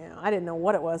 Mm-hmm. You know, I didn't know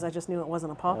what it was. I just knew it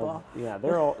wasn't a pawpaw. Yeah,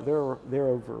 they're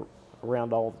over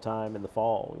around all the time in the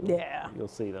fall. Yeah. You'll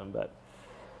see them, but.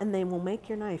 And they will make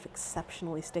your knife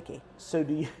exceptionally sticky. So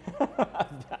do you? I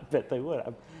bet they would.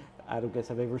 I don't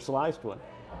guess I've ever sliced one.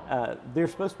 They're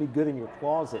supposed to be good in your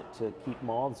closet to keep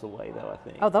moths away, though, I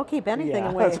think. Oh, they'll keep anything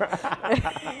away. That's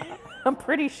right. I'm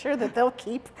pretty sure that they'll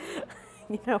keep,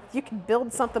 you know, you can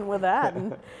build something with that.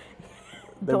 And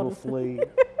they will flee.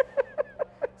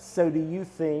 So do you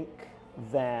think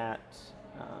that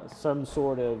some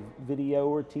sort of video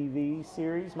or TV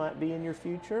series might be in your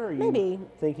future? Are you Maybe.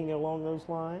 thinking along those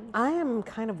lines? I am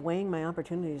kind of weighing my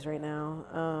opportunities right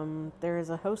now. There is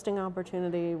a hosting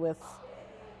opportunity with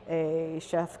a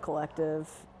chef collective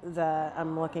that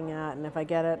I'm looking at, and if I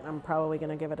get it, I'm probably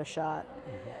going to give it a shot.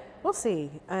 Mm-hmm. We'll see.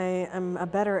 I am a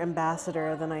better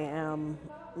ambassador than I am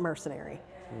mercenary.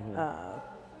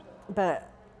 Mm-hmm. But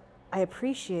I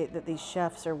appreciate that these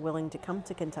chefs are willing to come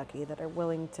to Kentucky, that are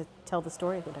willing to tell the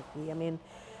story of Kentucky. I mean,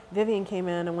 Vivian came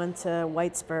in and went to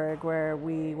Whitesburg, where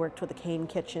we worked with the Cane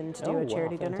Kitchen to do a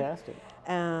charity dinner. Fantastic.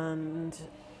 And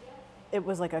it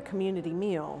was like a community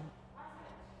meal.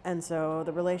 And so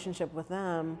the relationship with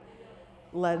them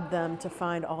led them to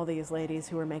find all these ladies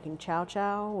who were making chow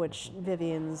chow, which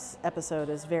Vivian's episode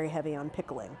is very heavy on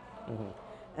pickling. Mm-hmm.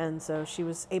 And so she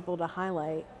was able to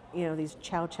highlight, you know, these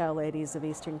chow chow ladies of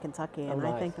Eastern Kentucky, and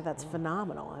nice. I think that that's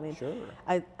phenomenal. I mean, sure.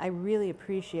 I really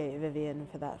appreciate Vivian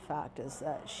for that fact, is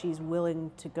that she's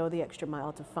willing to go the extra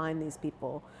mile to find these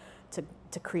people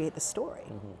to create the story.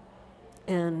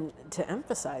 Mm-hmm. And to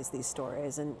emphasize these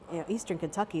stories. And, you know, Eastern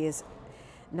Kentucky is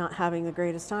not having the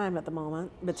greatest time at the moment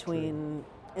between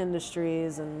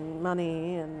industries and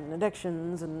money and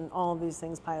addictions and all of these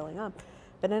things piling up.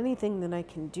 But anything that I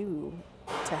can do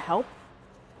to help,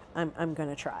 I'm going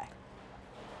to try.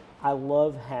 I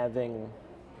love having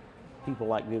people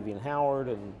like Vivian Howard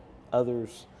and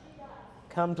others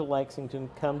come to Lexington,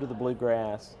 come to the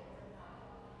Bluegrass,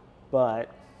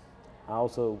 but I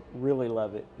also really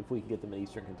love it if we can get them to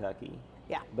Eastern Kentucky.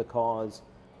 Yeah. Because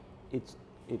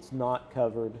it's not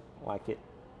covered like it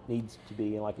needs to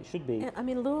be and like it should be. I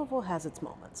mean, Louisville has its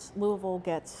moments. Louisville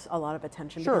gets a lot of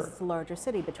attention Sure. because it's a larger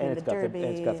city between And the Derby.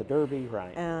 it's got the Derby,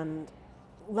 right. And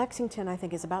Lexington, I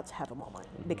think, is about to have a moment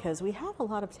because we have a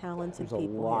lot of talented There's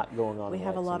people. a lot here. going on We in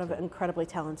have a lot of Lexington. incredibly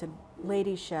talented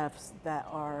lady chefs that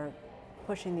are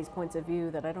pushing these points of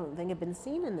view that I don't think have been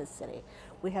seen in this city.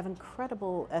 We have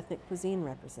incredible ethnic cuisine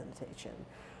representation.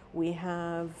 We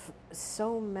have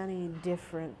so many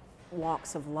different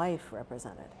walks of life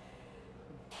represented.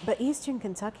 But Eastern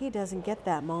Kentucky doesn't get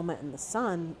that moment in the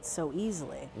sun so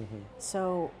easily.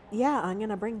 So, yeah, I'm going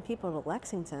to bring people to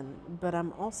Lexington, but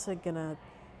I'm also going to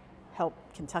help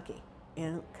Kentucky.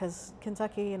 Because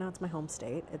Kentucky, it's my home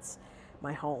state. It's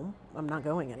my home. I'm not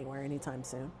going anywhere anytime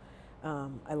soon.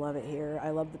 I love it here. I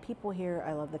love the people here.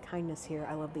 I love the kindness here.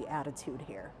 I love the attitude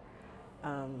here.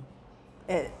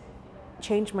 It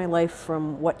changed my life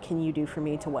from what can you do for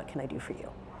me to what can I do for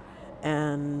you.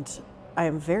 And I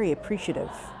am very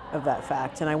appreciative of that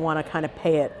fact, and I want to kind of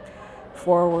pay it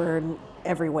forward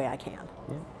every way I can.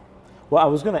 Yeah. Well, I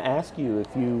was going to ask you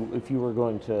if you were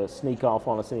going to sneak off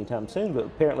on us anytime soon, but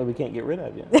apparently we can't get rid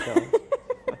of you. So.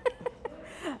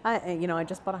 I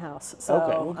just bought a house, so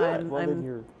okay, well, good.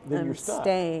 I'm you're stuck.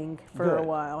 staying for Good. a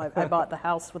while. I bought the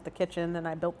house with the kitchen, and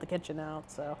I built the kitchen out.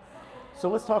 So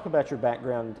let's talk about your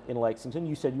background in Lexington.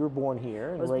 You said you were born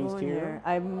here and I was raised born here.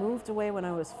 I moved away when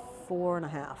I was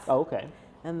 4.5. Oh, okay.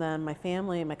 And then my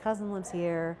cousin lives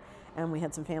here, and we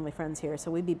had some family friends here,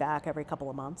 so we'd be back every couple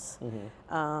of months.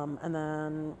 And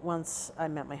then once I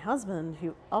met my husband,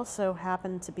 who also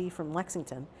happened to be from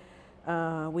Lexington,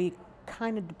 we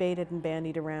kind of debated and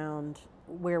bandied around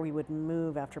where we would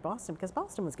move after Boston, because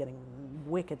Boston was getting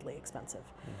wickedly expensive.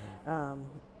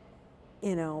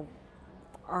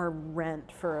 Our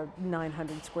rent for a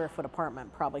 900 square foot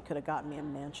apartment probably could have gotten me a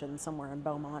mansion somewhere in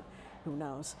Beaumont, who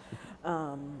knows.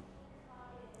 And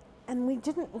we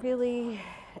didn't really,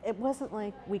 it wasn't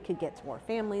like we could get to more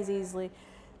families easily.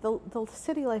 The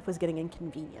city life was getting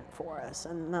inconvenient for us,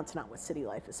 and that's not what city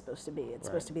life is supposed to be. It's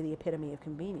supposed to be the epitome of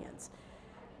convenience.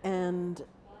 And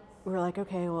we were like,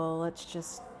 okay, well, let's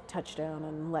just touch down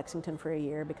in Lexington for a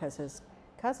year, because his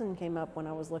cousin came up when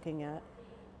I was looking at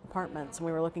apartments, and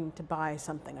we were looking to buy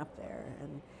something up there.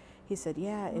 And he said,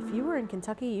 yeah, if you were in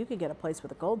Kentucky, you could get a place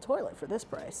with a gold toilet for this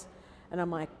price. And I'm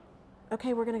like,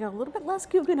 okay, we're going to go a little bit less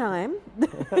Guggenheim,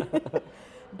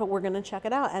 but we're going to check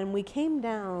it out. And we came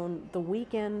down the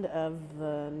weekend of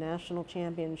the national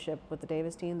championship with the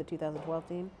Davis team, the 2012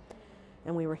 team,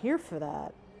 and we were here for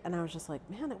that. And I was just like,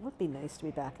 man, it would be nice to be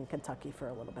back in Kentucky for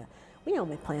a little bit. We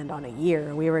only planned on a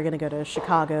year. We were going to go to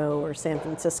Chicago or San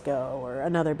Francisco or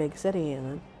another big city, and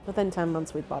then within 10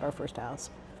 months we bought our first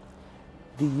house.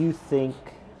 Do you think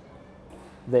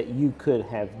that you could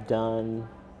have done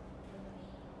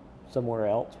somewhere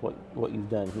else what you've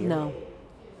done here? No.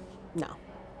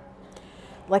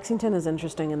 Lexington is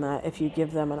interesting in that if you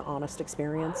give them an honest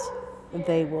experience,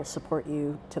 they will support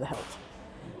you to the hilt.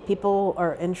 People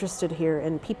are interested here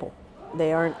in people.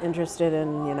 They aren't interested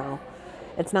in,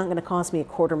 it's not going to cost me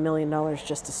 $250,000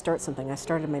 just to start something. I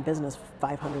started my business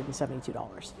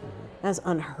 $572. That's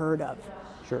unheard of.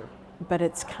 Sure. But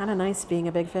it's kind of nice being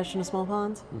a big fish in a small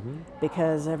pond,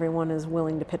 because everyone is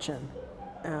willing to pitch in.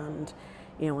 And,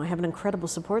 I have an incredible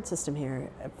support system here.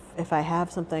 If I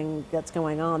have something that's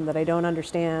going on that I don't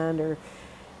understand, or,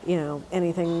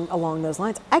 anything along those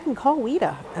lines, I can call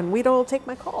WIDA, and WIDA will take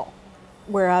my call.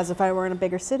 Whereas if I were in a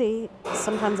bigger city,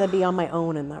 sometimes I'd be on my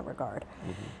own in that regard.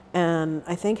 And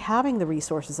I think having the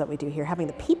resources that we do here, having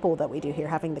the people that we do here,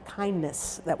 having the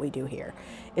kindness that we do here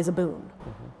is a boon.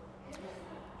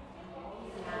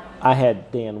 I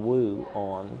had Dan Wu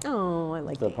on Oh, I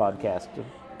like the Dan. podcast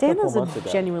Dan couple is a months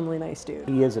ago. genuinely nice dude.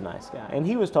 He is a nice guy. And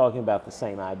he was talking about the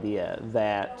same idea,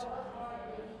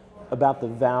 about the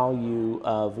value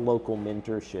of local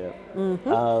mentorship,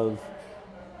 of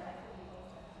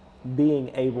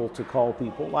being able to call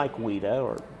people like WIDA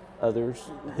or others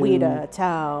WIDA,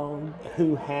 Tao.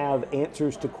 who have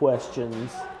answers to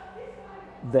questions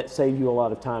that save you a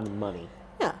lot of time and money.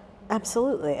 Yeah,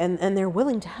 absolutely. And they're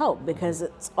willing to help, because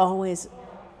it's always,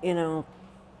 when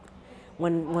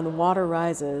the water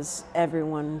rises,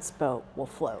 everyone's boat will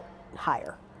float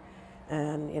higher.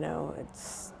 And,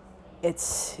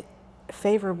 it's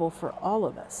favorable for all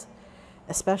of us,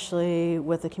 especially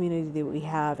with the community that we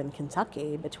have in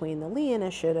Kentucky between the Lee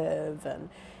Initiative and,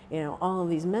 all of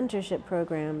these mentorship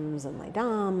programs and Les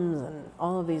Dames and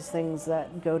all of these things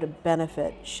that go to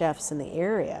benefit chefs in the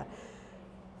area.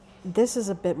 this is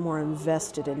a bit more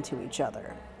invested into each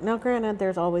other. Now, granted,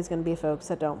 there's always going to be folks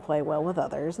that don't play well with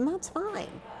others, and that's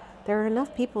fine. There are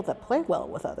enough people that play well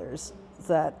with others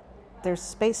that there's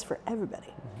space for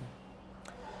everybody.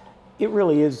 It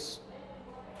really is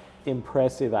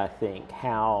impressive, I think,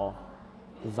 how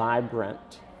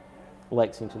vibrant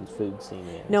Lexington's food scene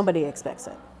is. Nobody expects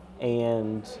it.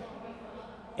 And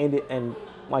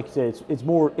like you said, it's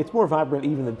more vibrant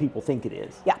even than people think it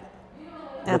is. Yeah,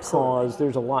 absolutely. Because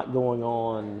there's a lot going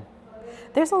on.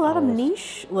 There's a lot of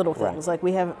niche little things. Right. Like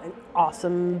we have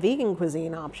awesome vegan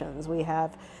cuisine options. We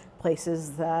have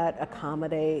places that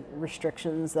accommodate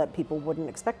restrictions that people wouldn't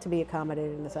expect to be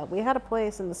accommodated in the South. We had a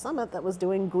place in the Summit that was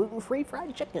doing gluten-free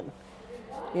fried chicken.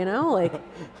 You know, like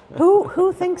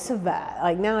who thinks of that?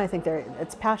 Like now I think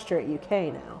it's Pasture at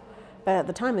UK now. But at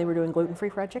the time they were doing gluten-free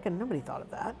fried chicken. Nobody thought of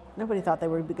that. Nobody thought they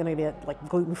were going to get like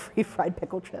gluten-free fried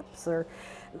pickle chips or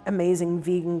amazing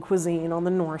vegan cuisine on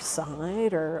the north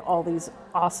side or all these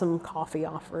awesome coffee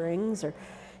offerings or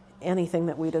anything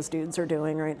that We Does Dudes are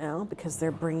doing right now, because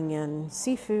they're bringing in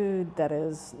seafood that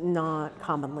is not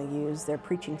commonly used. They're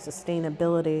preaching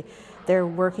sustainability. They're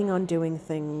working on doing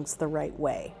things the right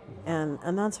way. And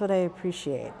that's what I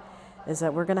appreciate, is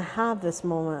that we're going to have this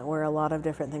moment where a lot of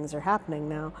different things are happening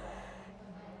now.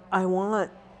 I want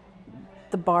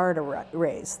the bar to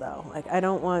raise, though. Like, I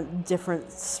don't want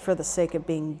difference for the sake of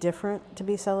being different to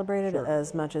be celebrated, Sure.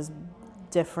 as much as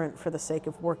different for the sake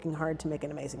of working hard to make an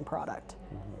amazing product.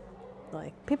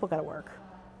 Like, people got to work.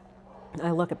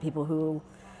 I look at people who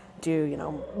do,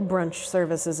 brunch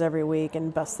services every week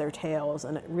and bust their tails,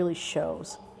 and it really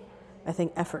shows. I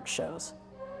think effort shows.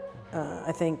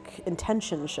 I think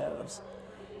intention shows.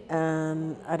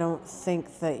 And I don't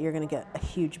think that you're going to get a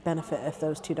huge benefit if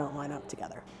those two don't line up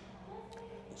together.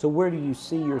 So where do you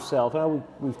see yourself? I know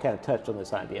we've kind of touched on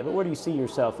this idea, but where do you see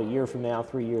yourself a year from now,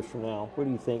 3 years from now? Where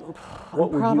do you think? I'm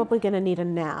probably going to need a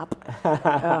nap for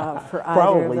either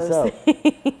Probably of those so.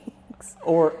 things.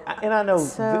 And I know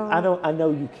So- I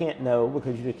know you can't know,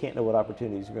 because you just can't know what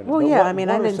opportunities you're going to. Well, But yeah, what- I mean,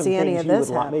 what I are didn't some see any things of you this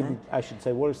would like- Maybe happen. I should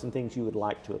say, what are some things you would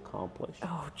like to accomplish?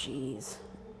 Oh, geez.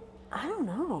 I don't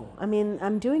know. I mean,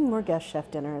 I'm doing more guest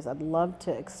chef dinners. I'd love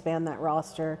to expand that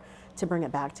roster to bring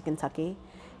it back to Kentucky.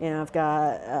 I've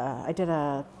got, I did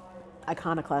a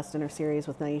Iconoclast dinner series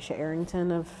with Naisha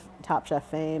Arrington of Top Chef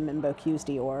fame and Bocuse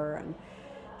d'Or, and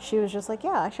she was just like,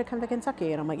 yeah, I should come to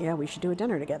Kentucky. And I'm like, yeah, we should do a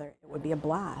dinner together. It would be a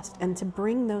blast. And to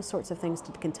bring those sorts of things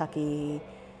to the Kentucky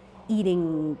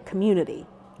eating community,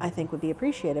 I think would be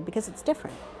appreciated, because it's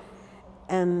different.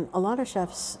 And a lot of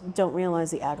chefs don't realize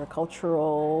the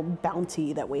agricultural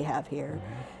bounty that we have here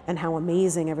and how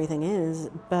amazing everything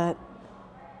is. But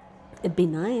it'd be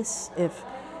nice if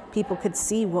people could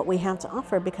see what we have to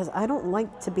offer, because I don't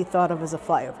like to be thought of as a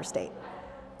flyover state.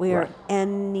 We are Right.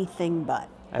 anything but.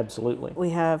 Absolutely. We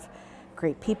have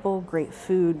great people, great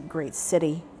food, great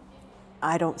city.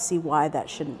 I don't see why that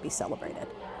shouldn't be celebrated.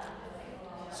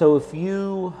 So if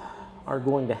you are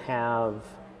going to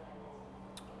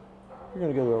you're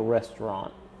going to go to a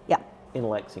restaurant Yeah. in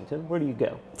Lexington, where do you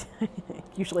go?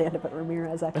 Usually end up at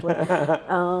Ramirez, actually.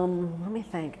 Let me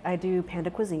think. I do Panda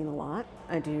Cuisine a lot.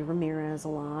 I do Ramirez a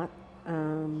lot.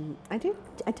 I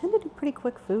tend to do pretty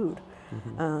quick food.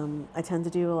 I tend to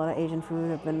do a lot of Asian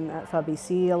food. I've been at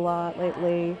FABC a lot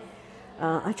lately.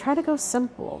 I try to go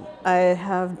simple. I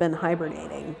have been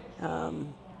hibernating,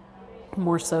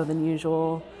 more so than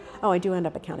usual. Oh, I do end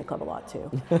up at County Club a lot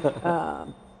too.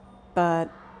 But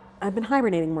I've been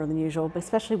hibernating more than usual, but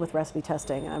especially with recipe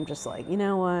testing. I'm just like, you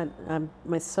know what?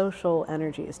 My social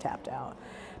energy is tapped out,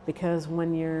 because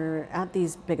when you're at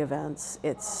these big events,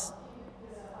 it's,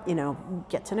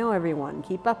 get to know everyone,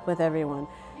 keep up with everyone,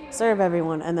 serve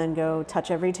everyone, and then go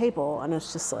touch every table. And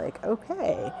it's just like,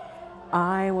 okay,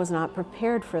 I was not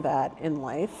prepared for that in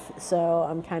life, so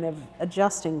I'm kind of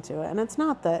adjusting to it. And it's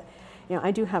not that,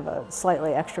 I do have a slightly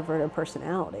extroverted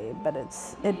personality, but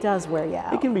it does wear you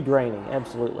out. It can be draining,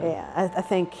 absolutely. Yeah, I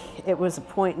think it was a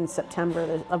point in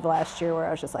September of last year where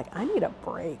I was just like, I need a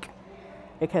break,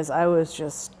 because I was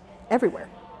just everywhere.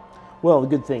 Well, the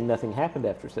good thing, nothing happened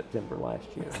after September last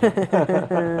year.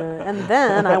 And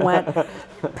then I went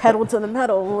pedal to the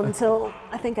metal until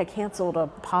I think I canceled a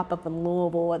pop-up in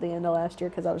Louisville at the end of last year,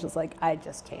 because I was just like, I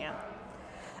just can't.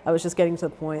 I was just getting to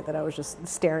the point that I was just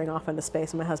staring off into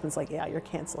space, and my husband's like, yeah, you're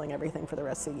canceling everything for the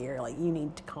rest of the year. Like, you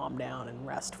need to calm down and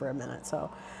rest for a minute. So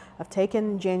I've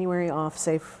taken January off,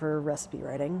 save for recipe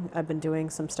writing. I've been doing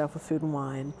some stuff with Food and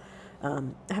Wine. I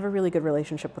have a really good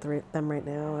relationship with them right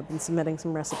now. I've been submitting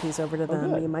some recipes over to them.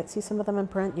 good. You might see some of them in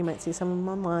print. You might see some of them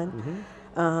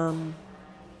online.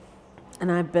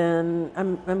 And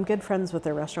I'm good friends with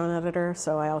their restaurant editor,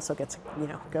 so I also get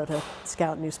to, go to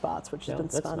scout new spots, which has been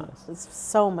that's fun. nice. It's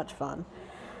so much fun.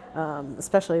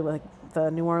 Especially with the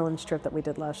New Orleans trip that we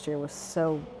did last year was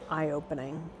so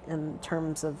eye-opening in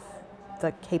terms of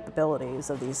the capabilities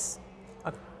of these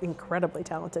incredibly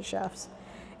talented chefs.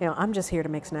 I'm just here to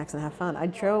make snacks and have fun.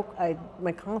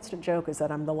 My constant joke is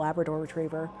that I'm the Labrador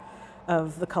Retriever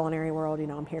of the culinary world.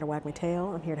 I'm here to wag my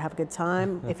tail. I'm here to have a good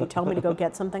time. If you tell me to go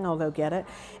get something, I'll go get it.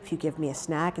 If you give me a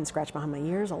snack and scratch behind my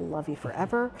ears, I'll love you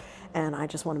forever. And I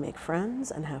just want to make friends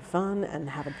and have fun and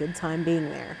have a good time being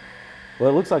there. Well,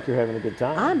 it looks like you're having a good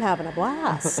time. I'm having a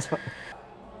blast.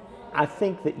 I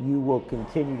think that you will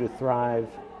continue to thrive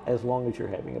as long as you're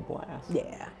having a blast.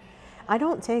 Yeah. I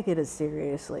don't take it as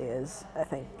seriously as I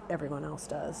think everyone else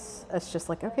does. It's just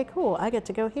like, okay, cool, I get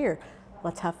to go here.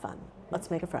 Let's have fun. Let's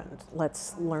make a friend.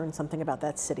 Let's learn something about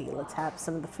that city. Let's have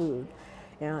some of the food.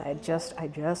 I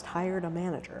just hired a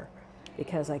manager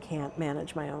because I can't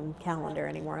manage my own calendar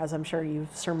anymore, as I'm sure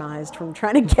you've surmised from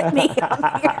trying to get me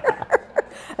on here.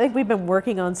 I think we've been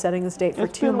working on setting this date for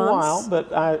 2 months. It's been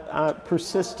a while, but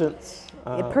persistence.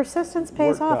 Persistence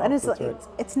pays off, and right.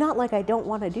 it's not like I don't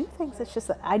want to do things. It's just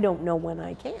that I don't know when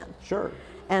I can. Sure.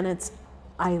 And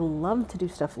I love to do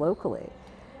stuff locally,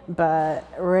 but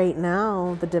right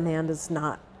now the demand is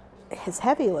not as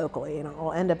heavy locally.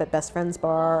 I'll end up at Best Friends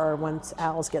Bar, or once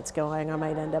Al's gets going, I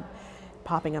might end up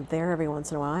popping up there every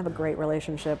once in a while. I have a great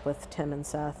relationship with Tim and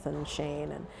Seth and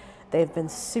Shane, and they've been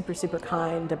super, super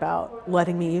kind about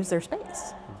letting me use their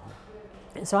space.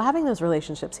 So having those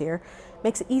relationships here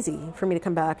makes it easy for me to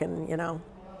come back and,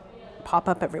 pop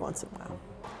up every once in a while.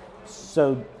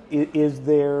 So is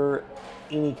there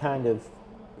any kind of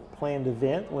planned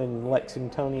event when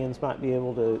Lexingtonians might be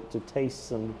able to taste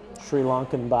some Sri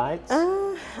Lankan bites?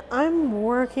 I'm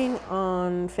working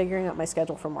on figuring out my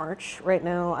schedule for March. Right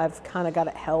now, I've kind of got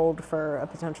it held for a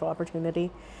potential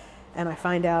opportunity. And I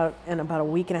find out in about a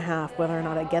week and a half whether or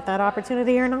not I get that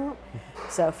opportunity or not.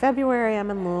 So February, I'm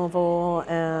in Louisville,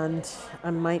 and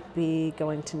I might be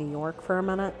going to New York for a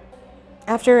minute.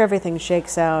 After everything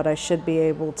shakes out, I should be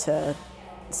able to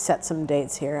set some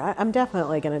dates here. I'm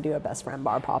definitely going to do a Best Friend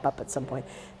Bar pop-up at some point.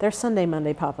 Their Sunday,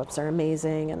 Monday pop-ups are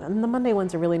amazing, and the Monday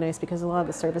ones are really nice because a lot of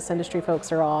the service industry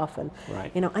folks are off, and right.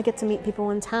 I get to meet people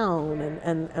in town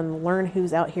and learn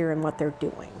who's out here and what they're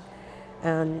doing.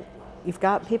 And you've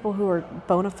got people who are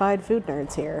bona fide food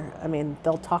nerds here. I mean,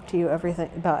 they'll talk to you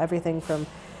about everything from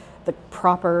the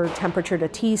proper temperature to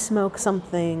tea smoke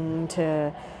something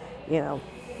to,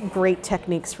 great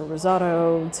techniques for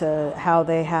risotto to how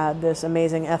they had this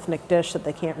amazing ethnic dish that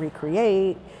they can't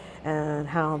recreate and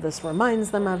how this reminds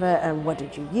them of it and what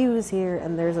did you use here.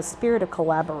 And there's a spirit of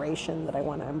collaboration that I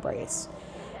want to embrace.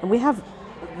 And we have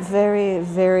very,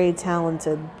 very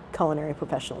talented culinary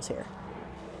professionals here.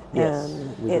 Yes,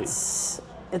 and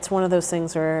it's one of those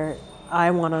things where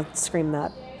I want to scream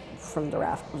that from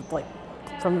the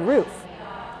from the roof.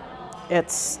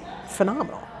 It's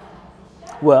phenomenal.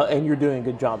 Well, and you're doing a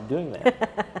good job doing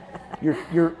that.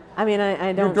 You're. I mean,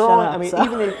 I don't. You're drawing. Shut up,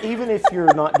 I mean, so. even if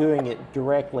you're not doing it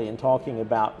directly and talking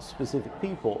about specific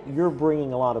people, you're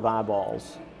bringing a lot of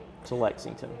eyeballs to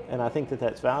Lexington, and I think that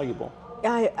that's valuable.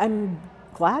 I'm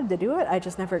glad to do it. I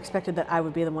just never expected that I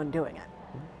would be the one doing it.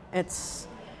 It's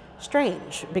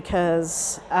strange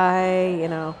because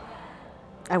I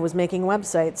was making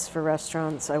websites for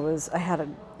restaurants. I had a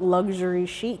luxury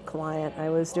chic client. I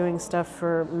was doing stuff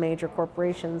for major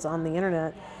corporations on the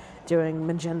internet, doing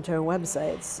Magento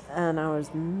websites, and I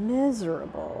was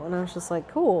miserable. And I was just like,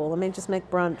 cool, let me just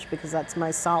make brunch because that's my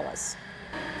solace.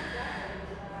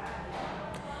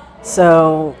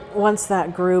 So once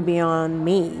that grew beyond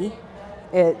me,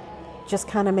 it just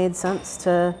kind of made sense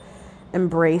to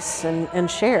embrace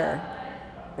and share,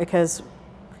 because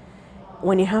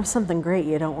when you have something great,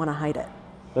 you don't want to hide it.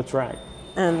 That's right.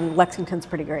 And Lexington's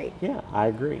pretty great. Yeah, I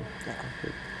agree.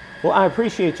 Well, I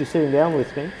appreciate you sitting down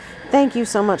with me. Thank you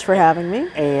so much for having me.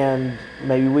 And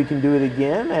maybe we can do it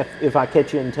again if I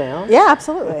catch you in town. Yeah,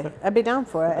 absolutely. I'd be down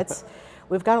for it.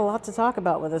 We've got a lot to talk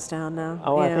about with this town now.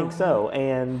 Oh, I think so.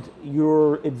 And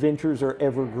your adventures are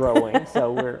ever growing,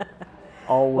 so we're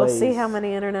always... We'll see how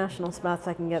many international spots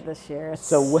I can get this year.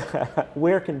 So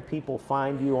where can people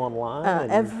find you online?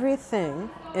 Everything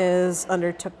is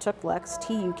under Tuk Tuk Lex,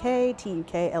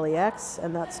 TUKLEX,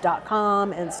 and that's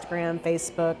 .com, Instagram,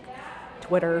 Facebook,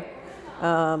 Twitter.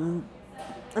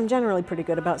 I'm generally pretty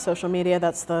good about social media.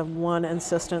 That's the one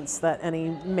insistence that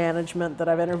any management that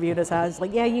I've interviewed has had. It's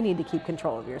like, yeah, you need to keep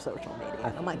control of your social media.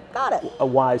 And I'm like, got it. A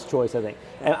wise choice, I think.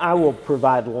 And I will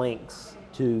provide links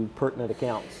to pertinent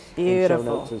accounts Beautiful. and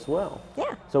show notes as well.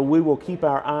 Yeah. So we will keep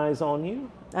our eyes on you.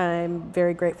 I'm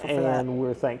very grateful for that. And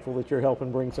we're thankful that you're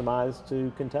helping bring some eyes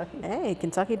to Kentucky. Hey,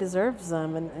 Kentucky deserves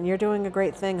them, and you're doing a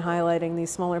great thing highlighting these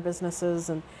smaller businesses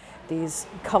and these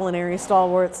culinary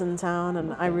stalwarts in town,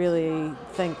 and I really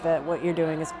think that what you're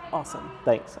doing is awesome.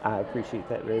 Thanks. I appreciate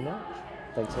that very much.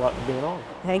 Thanks a lot for being on.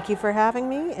 Thank you for having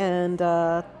me, and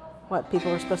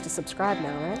people are supposed to subscribe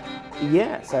now, right?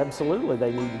 Yes, absolutely.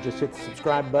 They need to just hit the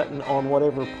subscribe button on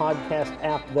whatever podcast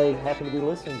app they happen to be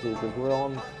listening to, because we're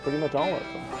on pretty much all of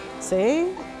them.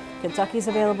 See? Kentucky's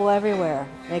available everywhere.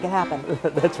 Make it happen.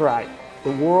 That's right.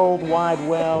 The World Wide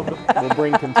Web will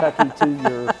bring Kentucky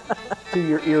to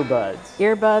your earbuds.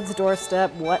 Earbuds,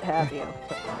 doorstep, what have you.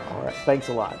 All right. Thanks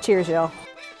a lot. Cheers, y'all.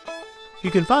 You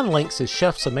can find links to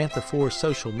Chef Samantha Ford's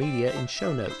social media in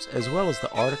show notes, as well as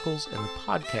the articles and the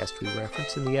podcast we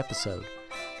reference in the episode.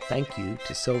 Thank you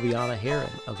to Sylviana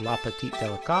Heron of La Petite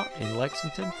Delicate in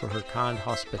Lexington for her kind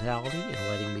hospitality and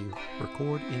letting me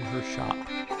record in her shop.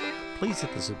 Please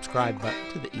hit the subscribe button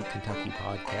to the Eat Kentucky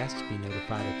podcast to be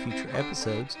notified of future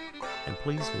episodes, and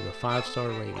please leave a 5-star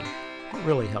rating. It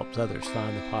really helps others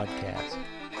find the podcast.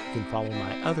 You can follow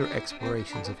my other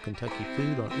explorations of Kentucky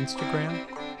food on Instagram,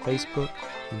 Facebook,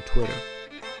 and Twitter.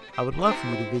 I would love for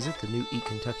you to visit the new Eat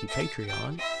Kentucky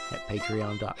Patreon at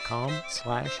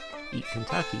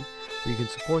patreon.com/eatkentucky, where you can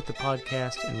support the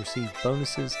podcast and receive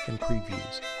bonuses and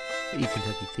previews. The Eat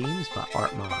Kentucky theme is by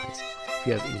Art Mize. If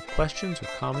you have any questions or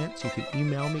comments, you can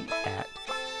email me at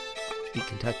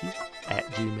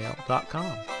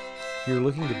eatkentucky@gmail.com. If you're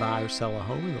looking to buy or sell a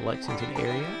home in the Lexington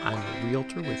area, I'm a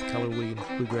realtor with Keller Williams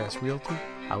Bluegrass Realty.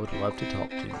 I would love to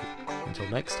talk to you. Until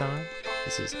next time,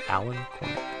 this is Alan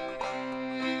Cornick.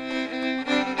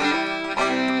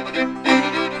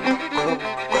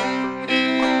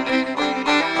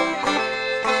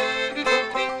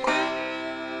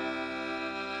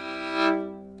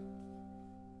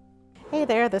 Hey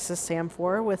there, this is Sam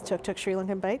Four with Tuk Tuk Sri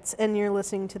Lankan Bites, and you're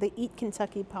listening to the Eat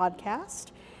Kentucky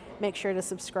podcast. Make sure to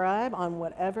subscribe on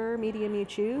whatever medium you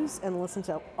choose and listen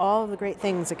to all of the great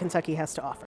things that Kentucky has to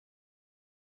offer.